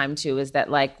over time too, is that,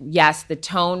 like, yes, the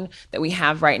tone that we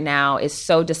have right now is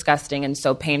so disgusting and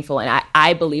so painful. And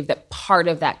I believe that part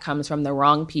of that comes from the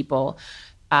wrong people,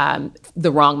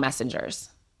 the wrong messengers.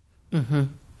 Mm-hmm.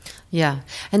 Yeah.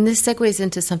 And this segues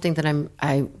into something that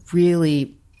I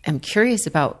really am curious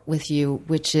about with you,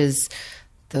 which is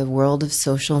the world of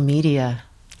social media.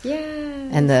 Yeah.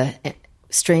 And the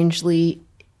strangely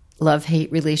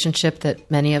love-hate relationship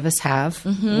that many of us have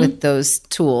with those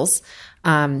tools.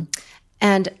 And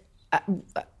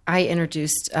I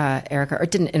introduced Erica, or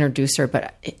didn't introduce her,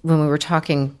 but when we were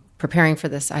talking, preparing for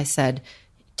this, I said,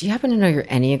 do you happen to know your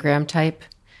Enneagram type?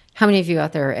 How many of you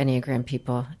out there are Enneagram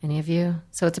people? Any of you?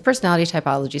 So it's a personality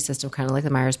typology system, kind of like the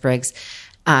Myers-Briggs,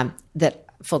 that,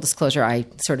 full disclosure, I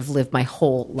sort of lived my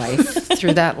whole life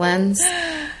through that lens.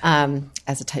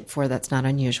 As a type 4, that's not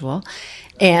unusual.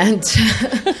 And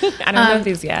I don't know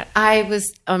these yet. I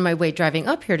was on my way driving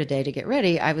up here today to get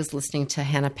ready. I was listening to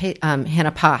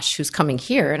Hannah Posh, who's coming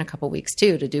here in a couple weeks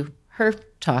too to do her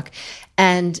talk.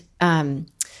 And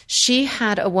she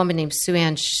had a woman named Sue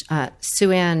Ann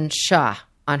Shaw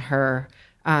on her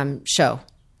show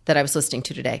that I was listening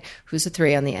to today, who's a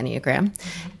 3 on the Enneagram.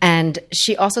 And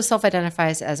she also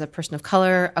self-identifies as a person of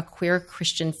color, a queer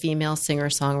Christian female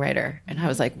singer-songwriter. And I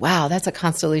was like, wow, that's a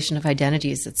constellation of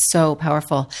identities. It's so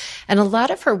powerful. And a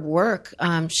lot of her work,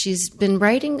 she's been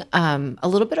writing a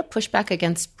little bit of pushback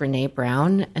against Brené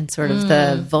Brown and sort of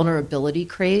the vulnerability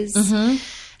craze.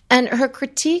 And her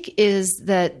critique is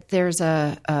that there's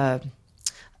a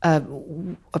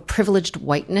privileged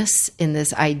whiteness in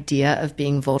this idea of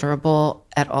being vulnerable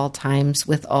at all times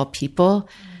with all people.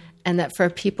 And that for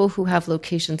people who have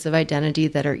locations of identity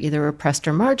that are either oppressed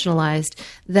or marginalized,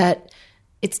 that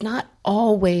it's not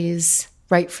always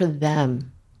right for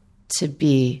them to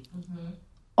be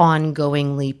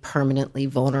ongoingly, permanently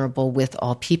vulnerable with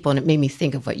all people. And it made me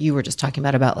think of what you were just talking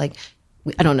about like,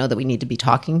 I don't know that we need to be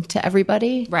talking to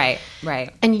everybody. Right.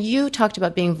 And you talked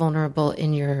about being vulnerable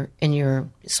in your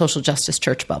social justice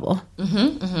church bubble.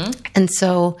 And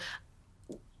so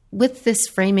with this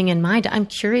framing in mind, I'm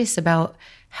curious about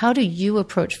how do you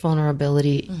approach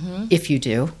vulnerability if you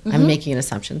do? I'm making an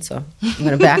assumption, so I'm going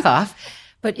to back off.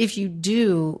 But if you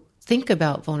do think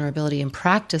about vulnerability and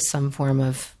practice some form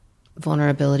of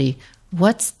vulnerability,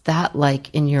 what's that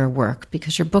like in your work?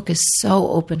 Because your book is so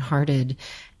open-hearted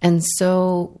and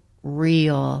so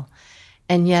real.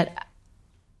 And yet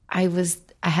I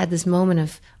had this moment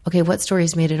of, okay, what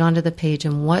stories made it onto the page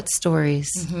and what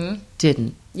stories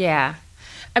didn't? Yeah.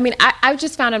 I mean, I've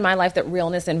just found in my life that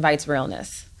realness invites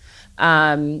realness.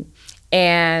 And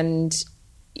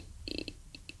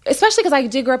especially because I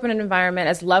did grow up in an environment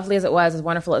as lovely as it was, as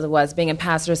wonderful as it was, being a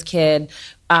pastor's kid,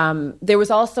 there was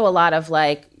also a lot of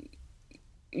like,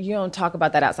 you don't talk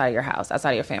about that outside of your house,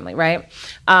 outside of your family, right?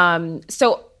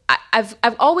 So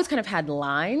I've always kind of had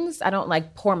lines. I don't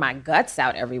like pour my guts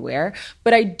out everywhere,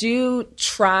 but I do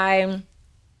try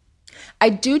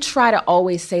to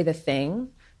always say the thing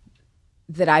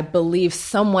that I believe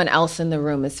someone else in the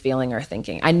room is feeling or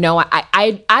thinking. I know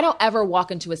I don't ever walk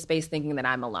into a space thinking that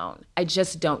I'm alone. I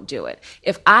just don't do it.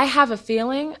 If I have a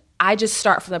feeling, I just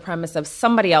start from the premise of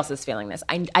somebody else is feeling this.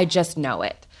 I just know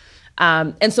it.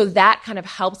 And so that kind of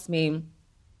helps me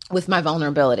with my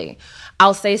vulnerability.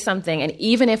 I'll say something, and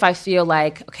even if I feel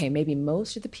like, okay, maybe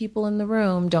most of the people in the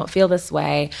room don't feel this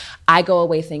way, I go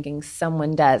away thinking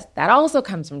someone does. That also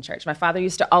comes from church. My father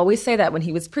used to always say that when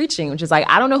he was preaching, which is like,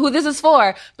 I don't know who this is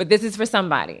for, but this is for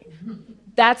somebody.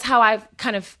 That's how I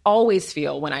kind of always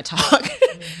feel when I talk.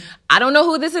 I don't know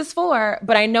who this is for,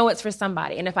 but I know it's for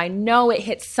somebody. And if I know it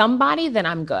hits somebody, then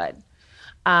I'm good.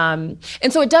 And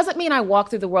so it doesn't mean I walk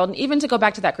through the world. And even to go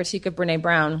back to that critique of Brené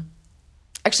Brown,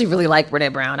 I actually really like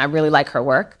Brené Brown. I really like her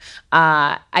work.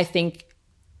 I think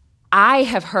I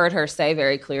have heard her say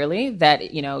very clearly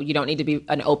that, you don't need to be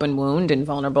an open wound and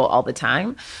vulnerable all the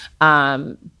time.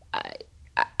 I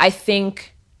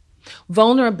think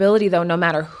vulnerability, though, no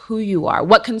matter who you are,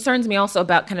 what concerns me also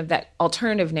about kind of that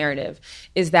alternative narrative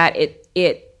is that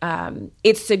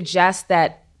it suggests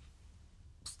that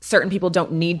certain people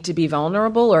don't need to be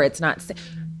vulnerable, or it's not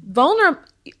vulnerable.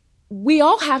 We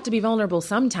all have to be vulnerable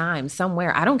sometime,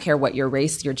 somewhere. I don't care what your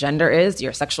race, your gender is,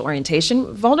 your sexual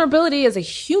orientation. Vulnerability is a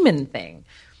human thing.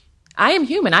 I am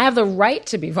human. I have the right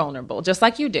to be vulnerable, just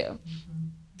like you do.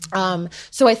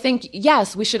 So I think,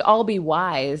 yes, we should all be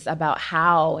wise about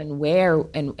how and where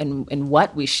and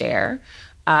what we share.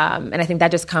 And I think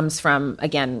that just comes from,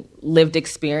 again, lived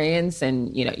experience.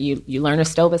 And, you learn a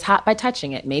stove is hot by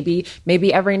touching it.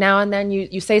 Maybe every now and then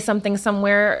you say something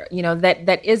somewhere,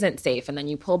 that isn't safe, and then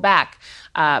you pull back.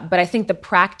 But I think the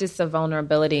practice of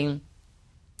vulnerability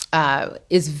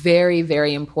is very,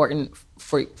 very important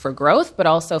for growth, but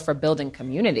also for building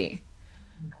community.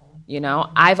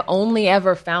 I've only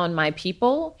ever found my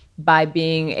people by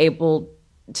being able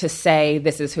to say,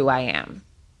 this is who I am.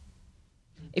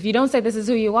 If you don't say this is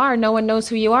who you are, no one knows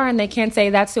who you are, and they can't say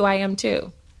that's who I am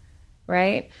too,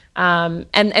 right?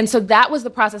 And so that was the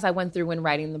process I went through when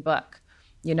writing the book.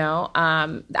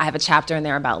 I have a chapter in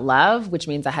there about love, which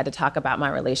means I had to talk about my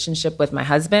relationship with my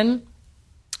husband.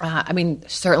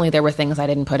 Certainly there were things I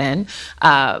didn't put in,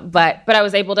 but I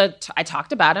was able to. I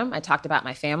talked about him. I talked about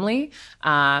my family.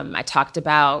 I talked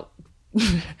about.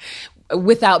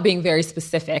 Without being very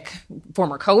specific,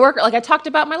 former coworker. Like, I talked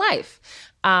about my life.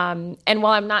 And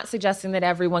while I'm not suggesting that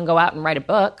everyone go out and write a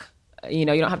book, you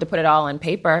don't have to put it all on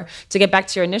paper. To get back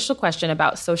to your initial question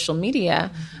about social media,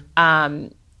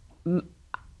 I've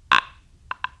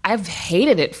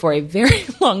hated it for a very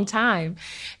long time.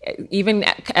 Even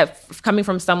coming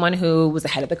from someone who was the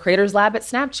head of the Creators Lab at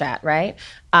Snapchat, right?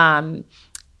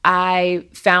 I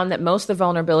found that most of the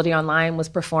vulnerability online was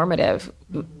performative.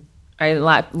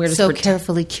 We're just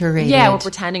carefully curated. Yeah, we're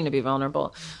pretending to be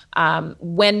vulnerable.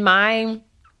 When my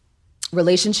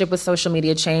relationship with social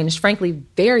media changed, frankly,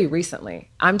 very recently.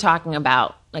 I'm talking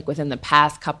about like within the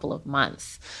past couple of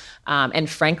months. And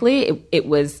frankly, it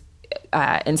was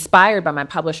inspired by my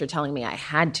publisher telling me I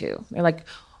had to. They're like,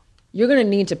 you're going to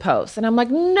need to post. And I'm like,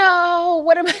 no,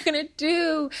 what am I going to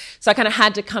do? So I kind of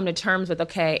had to come to terms with,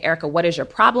 okay, Erica, what is your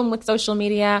problem with social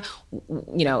media?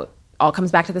 You know, all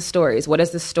comes back to the stories. What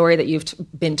is the story that you've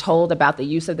been told about the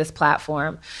use of this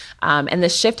platform? And the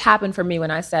shift happened for me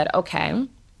when I said, okay,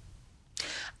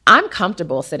 I'm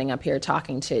comfortable sitting up here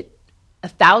talking to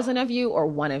 1,000 of you or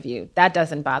one of you. That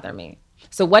doesn't bother me.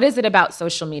 So what is it about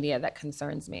social media that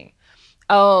concerns me?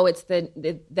 Oh, it's that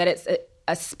it's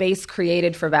a space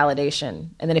created for validation.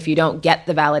 And then if you don't get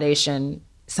the validation,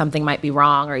 something might be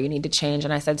wrong or you need to change.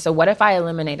 And I said, so what if I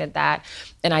eliminated that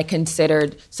and I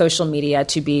considered social media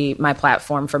to be my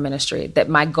platform for ministry? That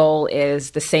my goal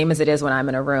is the same as it is when I'm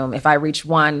in a room. If I reach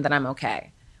one, then I'm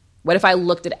okay. What if I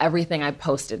looked at everything I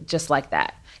posted just like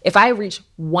that? If I reach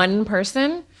one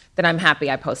person, then I'm happy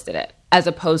I posted it, as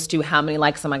opposed to how many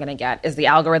likes am I going to get? Is the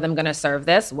algorithm going to serve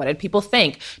this? What did people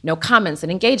think? No comments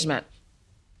and engagement.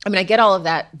 I mean, I get all of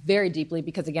that very deeply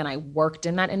because, again, I worked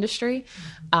in that industry.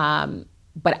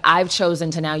 But I've chosen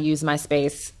to now use my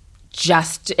space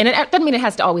and it doesn't mean it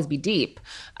has to always be deep,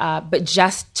 but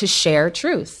just to share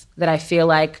truth that I feel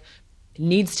like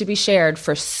needs to be shared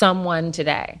for someone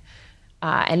today.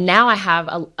 And now I have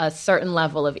a certain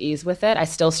level of ease with it. I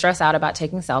still stress out about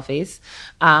taking selfies,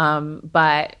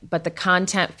 but the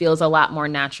content feels a lot more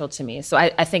natural to me. So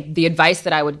I think the advice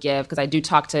that I would give, because I do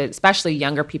talk to especially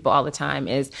younger people all the time,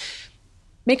 is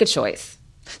make a choice.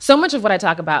 So much of what I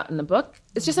talk about in the book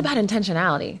is just about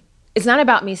intentionality. It's not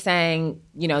about me saying,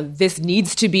 you know, this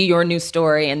needs to be your new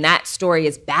story and that story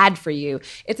is bad for you.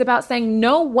 It's about saying,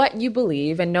 know what you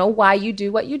believe and know why you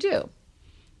do what you do.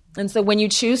 And so when you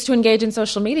choose to engage in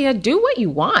social media, do what you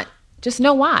want. Just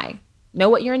know why. Know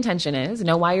what your intention is.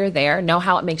 Know why you're there. Know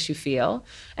how it makes you feel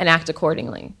and act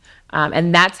accordingly.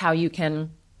 And that's how you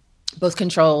can both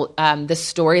control the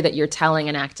story that you're telling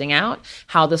and acting out,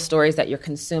 how the stories that you're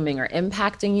consuming are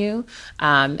impacting you,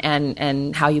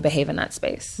 and how you behave in that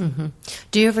space. Mm-hmm.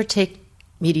 Do you ever take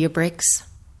media breaks?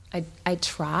 I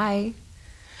try.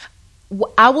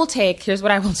 Here's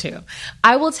what I will do.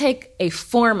 I will take a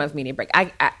form of media break.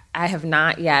 I have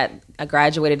not yet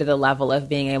graduated to the level of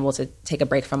being able to take a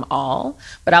break from all,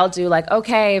 but I'll do like,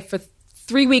 okay, for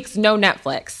 3 weeks, no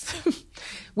Netflix,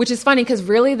 which is funny because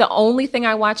really the only thing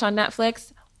I watch on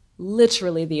Netflix,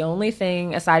 literally the only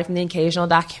thing aside from the occasional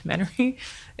documentary,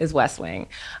 is West Wing.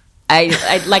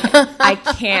 I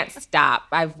can't stop.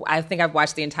 I think I've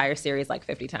watched the entire series like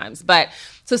 50 times. But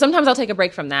so sometimes I'll take a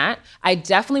break from that. I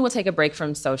definitely will take a break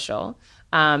from social.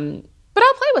 But I'll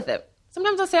play with it.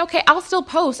 Sometimes I'll say, okay, I'll still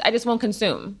post. I just won't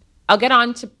consume. I'll get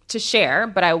on to share,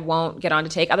 but I won't get on to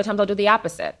take. Other times I'll do the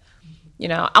opposite. You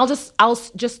know, I'll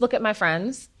just look at my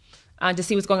friends to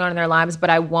see what's going on in their lives, but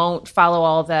I won't follow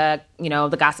all the, you know,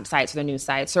 the gossip sites or the news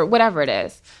sites or whatever it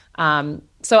is.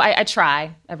 So I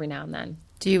try every now and then.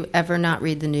 Do you ever not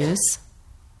read the news?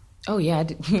 Oh yeah,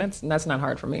 that's not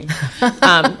hard for me because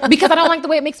I don't like the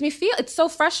way it makes me feel. It's so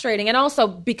frustrating, and also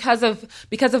because of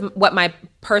what my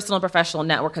personal and professional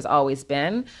network has always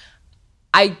been,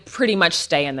 I pretty much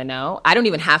stay in the know. I don't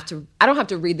have to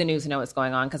read the news to know what's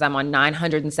going on because I'm on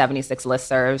 976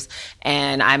 listservs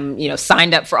and I'm, you know,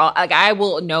 signed up for all. Like I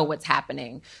will know what's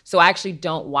happening. So I actually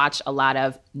don't watch a lot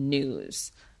of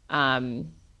news.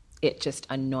 It just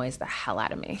annoys the hell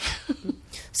out of me.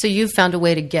 So you've found a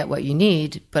way to get what you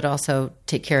need, but also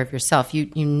take care of yourself. You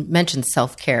mentioned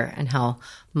self-care and how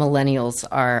millennials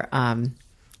are,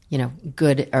 you know,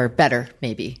 good or better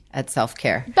maybe at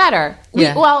self-care. Better.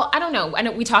 Yeah. Well, I don't know. I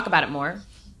know we talk about it more.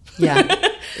 Yeah,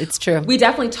 it's true. We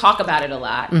definitely talk about it a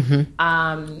lot.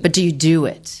 Mm-hmm. But do you do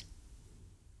it?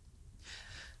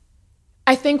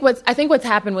 I think what's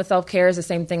happened with self-care is the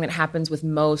same thing that happens with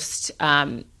most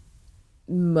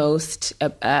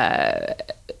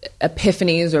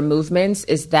epiphanies or movements,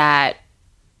 is that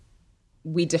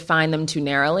we define them too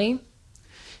narrowly.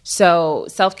 So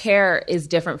self-care is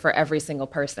different for every single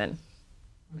person.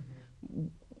 Mm-hmm.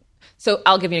 So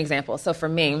I'll give you an example. So for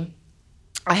me,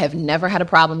 I have never had a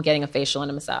problem getting a facial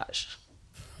and a massage.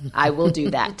 I will do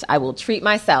that. I will treat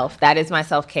myself. That is my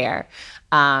self-care.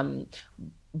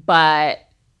 But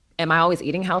am I always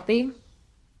eating healthy?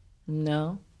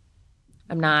 No.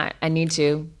 I'm not. I need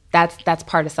to. That's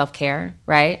part of self-care,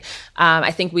 right?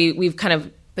 I think we've kind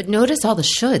of... But notice all the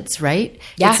shoulds, right?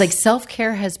 Yes. It's like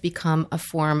self-care has become a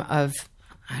form of,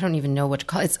 I don't even know what to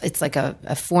call it. It's like a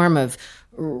form of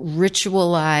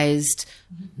ritualized,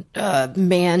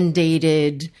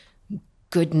 mandated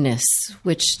goodness,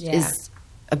 which is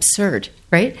absurd,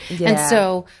 right? Yeah. And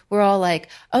so we're all like,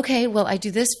 okay, well, I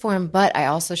do this for him, but I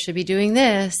also should be doing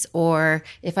this. Or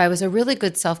if I was a really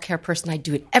good self-care person, I'd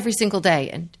do it every single day.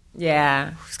 And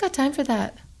Yeah. who's got time for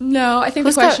that? No, I think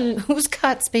the question. Who's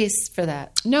got space for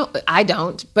that? No, I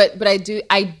don't. But I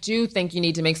do think you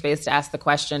need to make space to ask the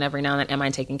question every now and then, am I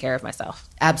taking care of myself?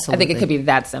 Absolutely. I think it could be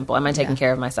that simple. Am I taking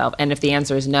care of myself? And if the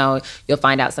answer is no, you'll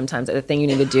find out sometimes that the thing you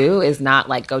need to do is not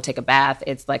like go take a bath.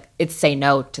 It's like, it's say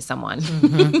no to someone.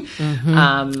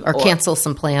 Or cancel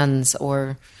some plans,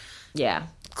 or Yeah.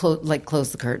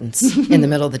 close the curtains in the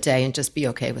middle of the day and just be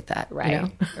okay with that. Right. You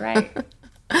know? Right.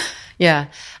 Yeah.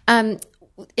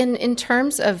 In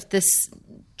terms of this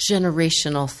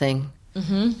generational thing,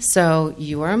 so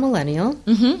you are a millennial,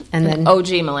 and then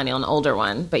OG millennial, an older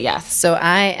one, but yes. so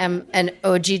I am an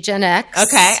OG Gen X.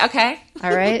 Okay.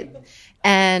 All right.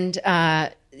 And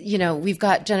we've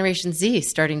got Generation Z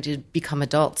starting to become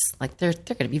adults. Like they're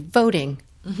going to be voting.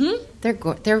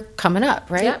 They're coming up,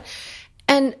 right? Yep.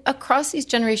 And across these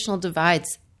generational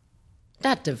divides.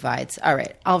 Not divides. All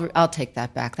right, I'll take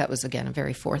that back. That was, again, a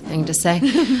very fourth thing to say.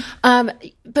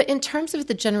 But in terms of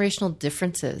the generational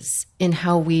differences in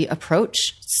how we approach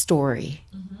story,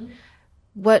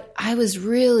 what I was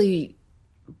really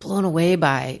blown away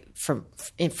by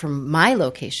from my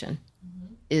location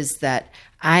is that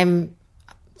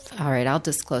I'll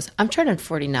disclose. I'm turning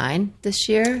 49 this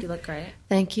year. You look great.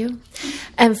 Thank you.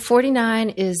 And 49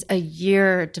 is a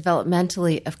year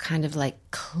developmentally of kind of like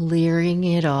clearing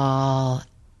it all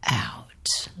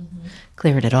out.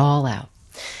 Clearing it all out.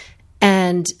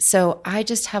 And so I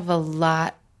just have a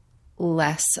lot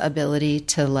less ability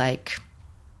to like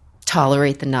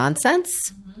tolerate the nonsense,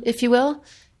 if you will,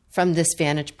 from this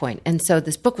vantage point. And so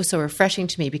this book was so refreshing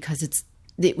to me because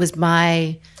it was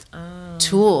my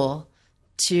tool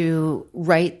to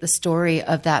write the story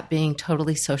of that being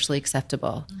totally socially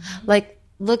acceptable. Like,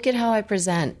 look at how I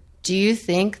present. Do you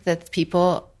think that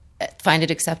people find it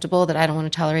acceptable that I don't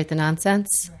want to tolerate the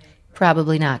nonsense? Right.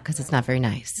 Probably not, because it's not very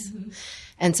nice.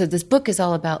 And so this book is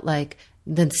all about, like,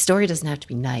 the story doesn't have to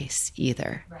be nice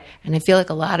either. Right. And I feel like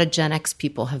a lot of Gen X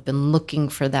people have been looking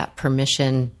for that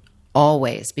permission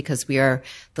always, because we are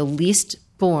the least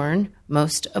born,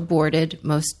 most aborted,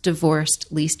 most divorced,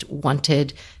 least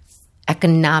wanted,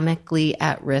 economically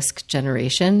at-risk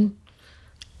generation.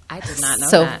 I did not know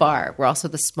so that. far. We're also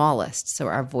the smallest, so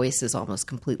our voice is almost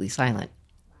completely silent.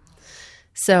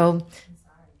 So,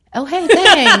 oh, hey,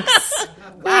 thanks.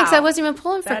 Thanks. I wasn't even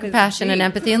pulling for compassion and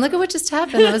empathy, and look at what just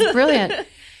happened. That was brilliant.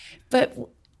 But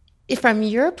if from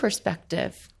your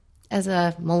perspective as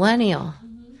a millennial,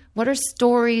 what are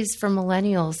stories for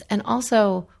millennials? And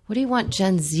also, what do you want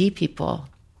Gen Z people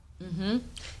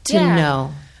to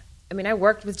know? I mean, I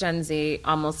worked with Gen Z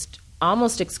almost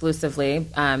exclusively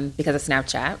because of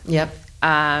Snapchat. Yep.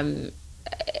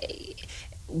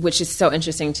 Which is so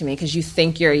interesting to me because you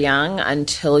think you're young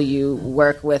until you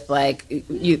work with like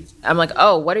you. I'm like,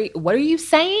 oh, what are you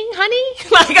saying, honey?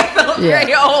 Like I felt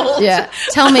very old. Yeah,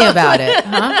 tell me about it,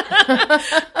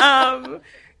 huh?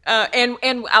 And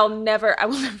I will never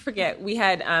forget. We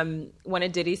had one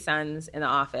of Diddy's sons in the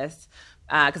office.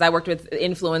 Because I worked with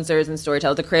influencers and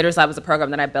storytellers. The Creators Lab was a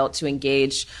program that I built to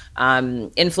engage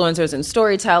influencers and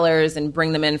storytellers and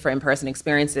bring them in for in-person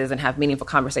experiences and have meaningful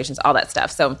conversations, all that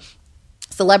stuff. So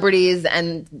celebrities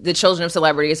and the children of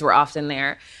celebrities were often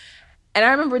there. And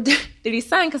I remember Diddy's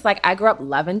son, because like I grew up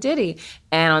loving Diddy,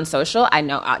 and on social I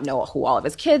know who all of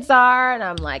his kids are, and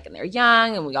I'm like, and they're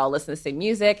young, and we all listen to the same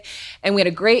music, and we had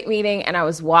a great meeting. And I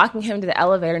was walking him to the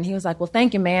elevator, and he was like, "Well,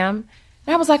 thank you, ma'am."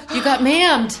 And I was like, "You got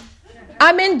ma'amed."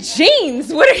 I'm in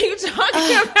jeans. What are you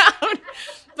talking about?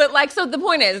 But like, so the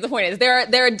point is, there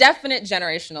are definite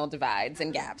generational divides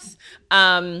and gaps.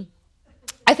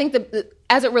 I think that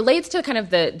as it relates to kind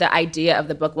of the idea of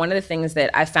the book, one of the things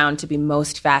that I found to be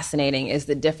most fascinating is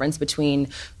the difference between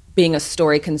being a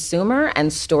story consumer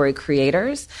and story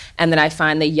creators. And that I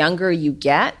find the younger you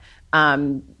get,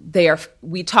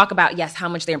 we talk about, yes, how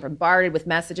much they're bombarded with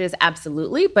messages,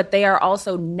 absolutely, but they are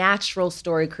also natural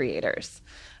story creators.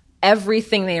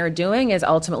 Everything they are doing is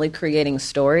ultimately creating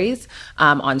stories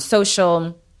on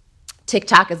social.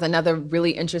 TikTok is another really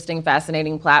interesting,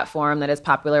 fascinating platform that is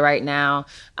popular right now.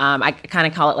 I kind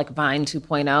of call it like Vine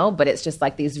 2.0, but it's just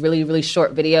like these really, really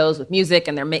short videos with music,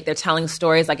 and they're telling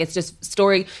stories. Like it's just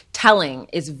storytelling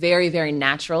is very, very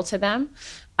natural to them.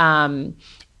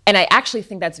 And I actually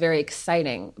think that's very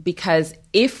exciting because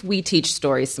if we teach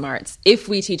story smarts, if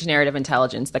we teach narrative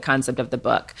intelligence, the concept of the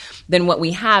book, then what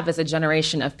we have is a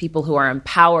generation of people who are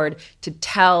empowered to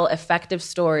tell effective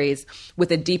stories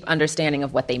with a deep understanding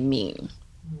of what they mean.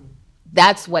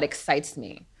 That's what excites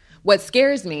me. What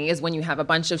scares me is when you have a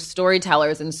bunch of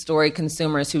storytellers and story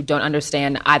consumers who don't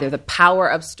understand either the power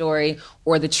of story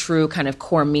or the true kind of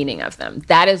core meaning of them.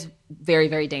 That is very,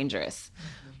 very dangerous.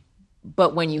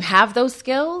 But when you have those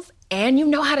skills and you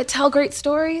know how to tell great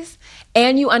stories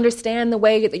and you understand the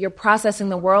way that you're processing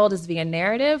the world as via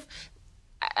narrative,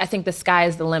 I think the sky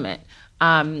is the limit.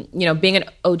 Being an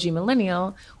OG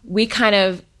millennial, we kind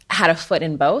of had a foot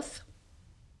in both,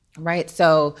 right?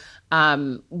 So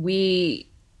I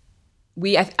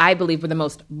believe we're the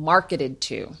most marketed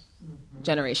to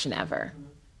generation ever,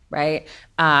 right?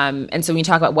 And so when you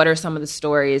talk about what are some of the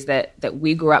stories that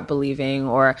we grew up believing,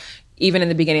 or even in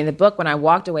the beginning of the book, when I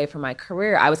walked away from my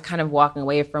career, I was kind of walking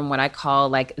away from what I call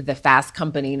like the Fast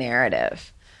Company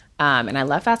narrative. And I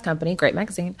love Fast Company, great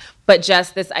magazine, but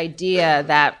just this idea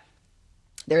that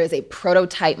there is a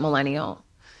prototype millennial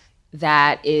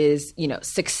that is,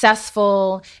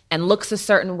 successful and looks a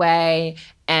certain way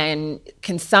and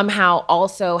can somehow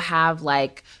also have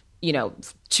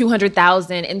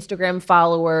 200,000 Instagram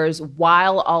followers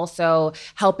while also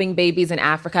helping babies in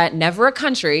Africa. Never a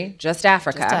country, just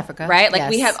Africa. Just Africa. Right? Yes.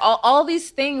 We have all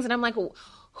these things. And I'm like,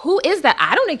 who is that?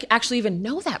 I don't actually even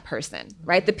know that person,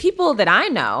 right? The people that I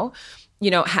know,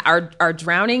 are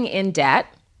drowning in debt.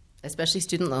 Especially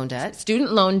student loan debt.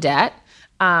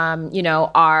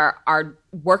 Are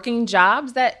working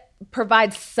jobs that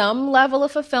provide some level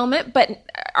of fulfillment, but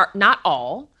are not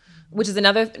all, which is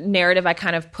another narrative I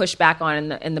kind of push back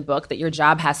on in the book, that your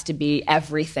job has to be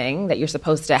everything, that you're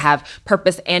supposed to have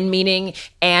purpose and meaning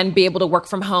and be able to work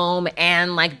from home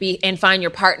and and find your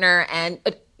partner, and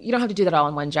you don't have to do that all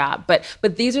in one job. But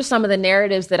these are some of the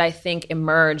narratives that I think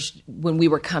emerged when we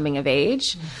were coming of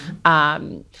age,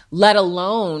 let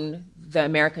alone the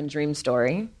American dream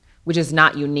story, which is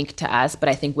not unique to us, but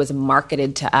I think was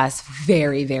marketed to us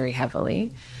very, very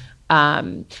heavily.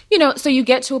 So you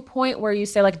get to a point where you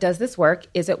say, does this work?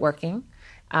 Is it working?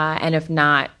 And if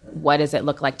not, what does it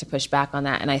look like to push back on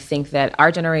that? And I think that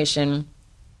our generation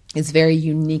is very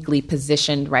uniquely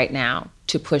positioned right now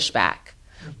to push back.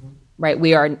 Mm-hmm. Right?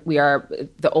 We are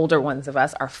the older ones of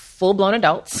us are full-blown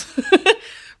adults,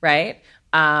 right?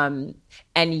 And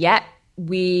yet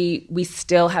we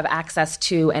still have access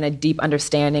to and a deep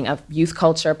understanding of youth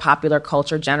culture, popular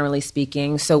culture, generally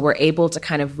speaking. So we're able to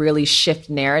kind of really shift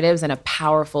narratives in a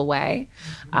powerful way.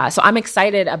 Mm-hmm. So I'm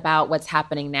excited about what's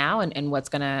happening now and what's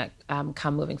going to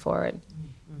come moving forward.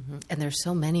 Mm-hmm. And there's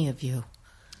so many of you.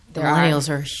 The millennials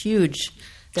are a huge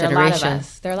generation.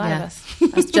 There are a lot of us.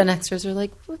 Us Gen Xers are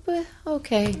like,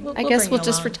 okay, I guess we'll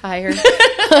just retire.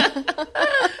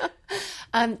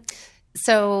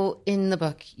 So in the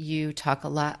book, you talk a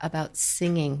lot about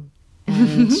singing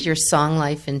and your song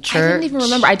life in church. I didn't even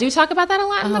remember. I do talk about that a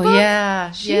lot in the book?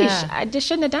 Yeah. Sheesh, yeah. I just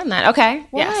shouldn't have done that. Okay.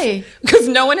 Why? Yes. Because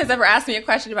no one has ever asked me a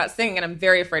question about singing, and I'm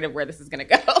very afraid of where this is going to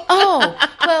go. Oh,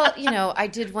 well, I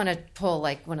did want to pull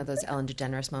one of those Ellen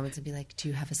DeGeneres moments and be like, do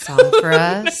you have a song for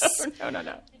us? No.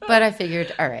 But I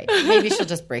figured, all right, maybe she'll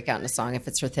just break out in a song if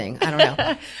it's her thing. I don't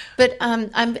know. But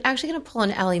I'm actually going to pull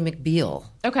an Ally McBeal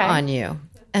on you.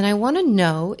 And I want to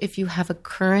know if you have a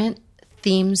current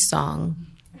theme song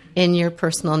in your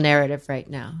personal narrative right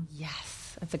now.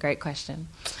 Yes, that's a great question.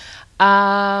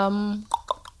 I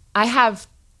have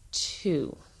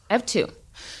two.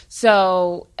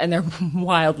 So, and they're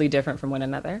wildly different from one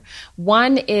another.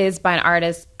 One is by an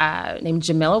artist named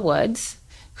Jamila Woods,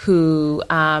 who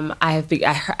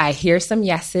I hear some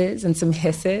yeses and some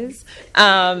hisses.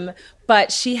 But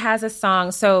she has a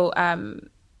song. So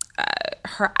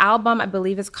her album, I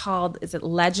believe, is it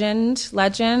Legend?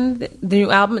 The new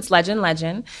album, it's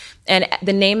Legend. And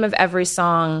the name of every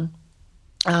song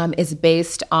is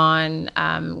based on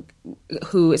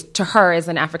who to her is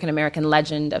an African-American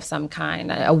legend of some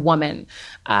kind, a woman.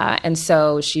 And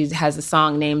so she has a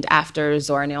song named after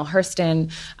Zora Neale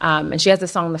Hurston. And she has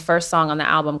the first song on the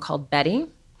album called Betty.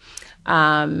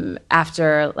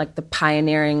 After the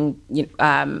pioneering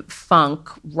funk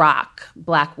rock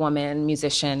Black woman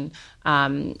musician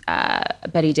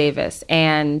Betty Davis,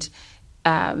 and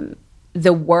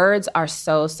the words are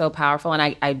so powerful.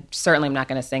 And I certainly am not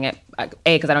going to sing it,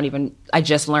 because I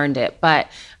just learned it, but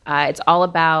it's all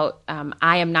about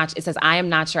it says I am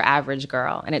not your average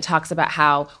girl, and it talks about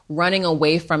how running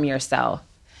away from yourself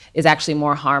is actually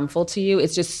more harmful to you.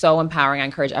 It's just so empowering. I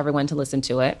encourage everyone to listen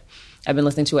to it. I've been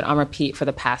listening to it on repeat for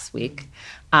the past week.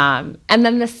 And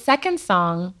then the second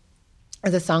song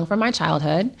is a song from my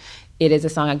childhood. It is a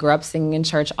song I grew up singing in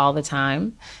church all the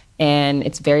time. And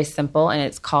it's very simple, and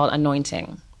it's called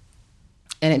Anointing.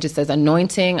 And it just says,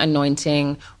 anointing,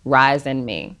 anointing, rise in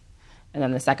me. And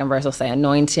then the second verse will say,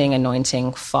 anointing,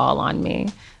 anointing, fall on me.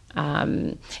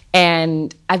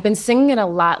 And I've been singing it a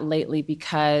lot lately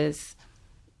because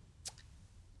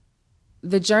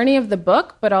the journey of the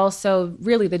book, but also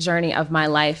really the journey of my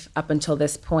life up until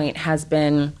this point, has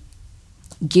been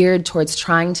geared towards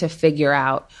trying to figure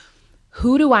out,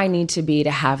 who do I need to be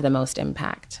to have the most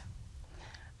impact?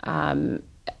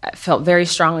 I felt very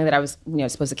strongly that I was,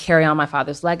 supposed to carry on my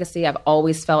father's legacy. I've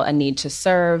always felt a need to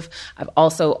serve. I've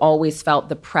also always felt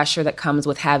the pressure that comes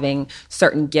with having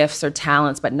certain gifts or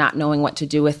talents, but not knowing what to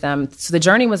do with them. So the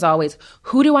journey was always,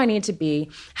 who do I need to be?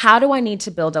 How do I need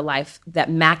to build a life that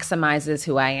maximizes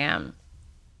who I am?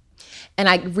 And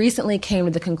I recently came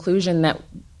to the conclusion that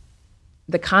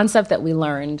the concept that we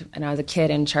learned when I was a kid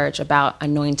in church about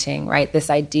anointing, right? This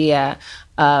idea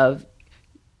of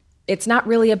it's not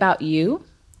really about you,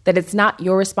 that it's not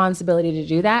your responsibility to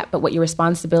do that, but what your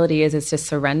responsibility is to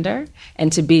surrender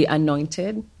and to be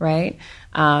anointed, right?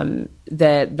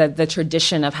 The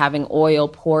tradition of having oil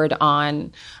poured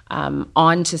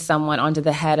onto someone, onto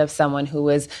the head of someone who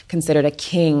was considered a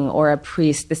king or a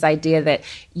priest, this idea that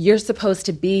you're supposed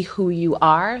to be who you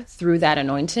are through that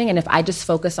anointing. And if I just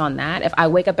focus on that, if I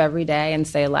wake up every day and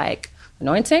say, like,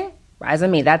 anointing, rise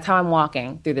on me, that's how I'm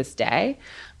walking through this day,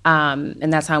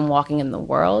 and that's how I'm walking in the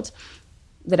world,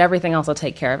 that everything else will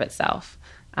take care of itself.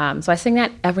 So I sing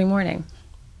that every morning.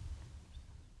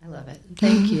 I love it.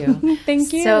 Thank you.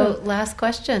 Thank you. So last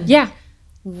question. Yeah.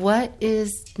 What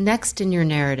is next in your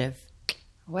narrative?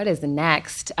 What is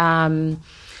next?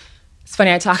 It's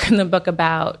funny, I talk in the book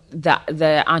about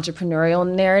the entrepreneurial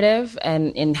narrative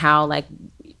and in how, like,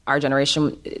 our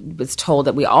generation was told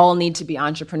that we all need to be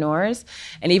entrepreneurs.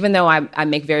 And even though I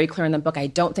make very clear in the book, I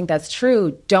don't think that's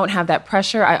true, don't have that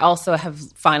pressure, I also have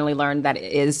finally learned that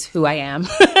it is who I am.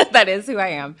 That is who I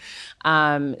am.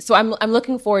 So I'm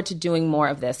looking forward to doing more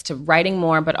of this, to writing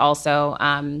more, but also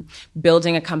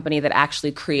building a company that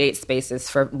actually creates spaces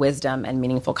for wisdom and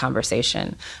meaningful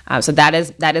conversation. So that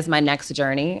is my next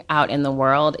journey out in the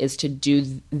world, is to do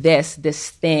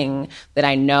this thing that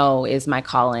I know is my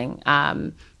calling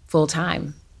full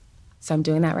time. So I'm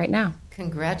doing that right now.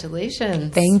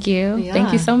 Congratulations. Thank you. Yeah.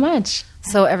 Thank you so much.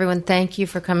 So everyone, thank you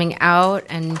for coming out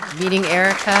and meeting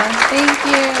Erica. Thank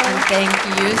you. And thank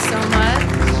you so much.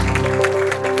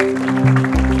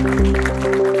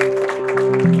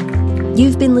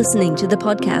 You've been listening to the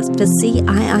podcast for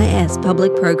CIIS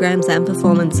Public Programs and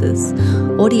Performances.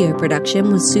 Audio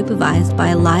production was supervised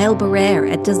by Lyle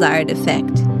Barrere at Desired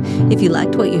Effect. If you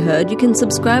liked what you heard, you can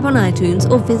subscribe on iTunes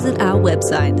or visit our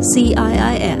website,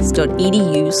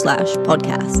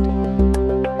 ciis.edu/podcast.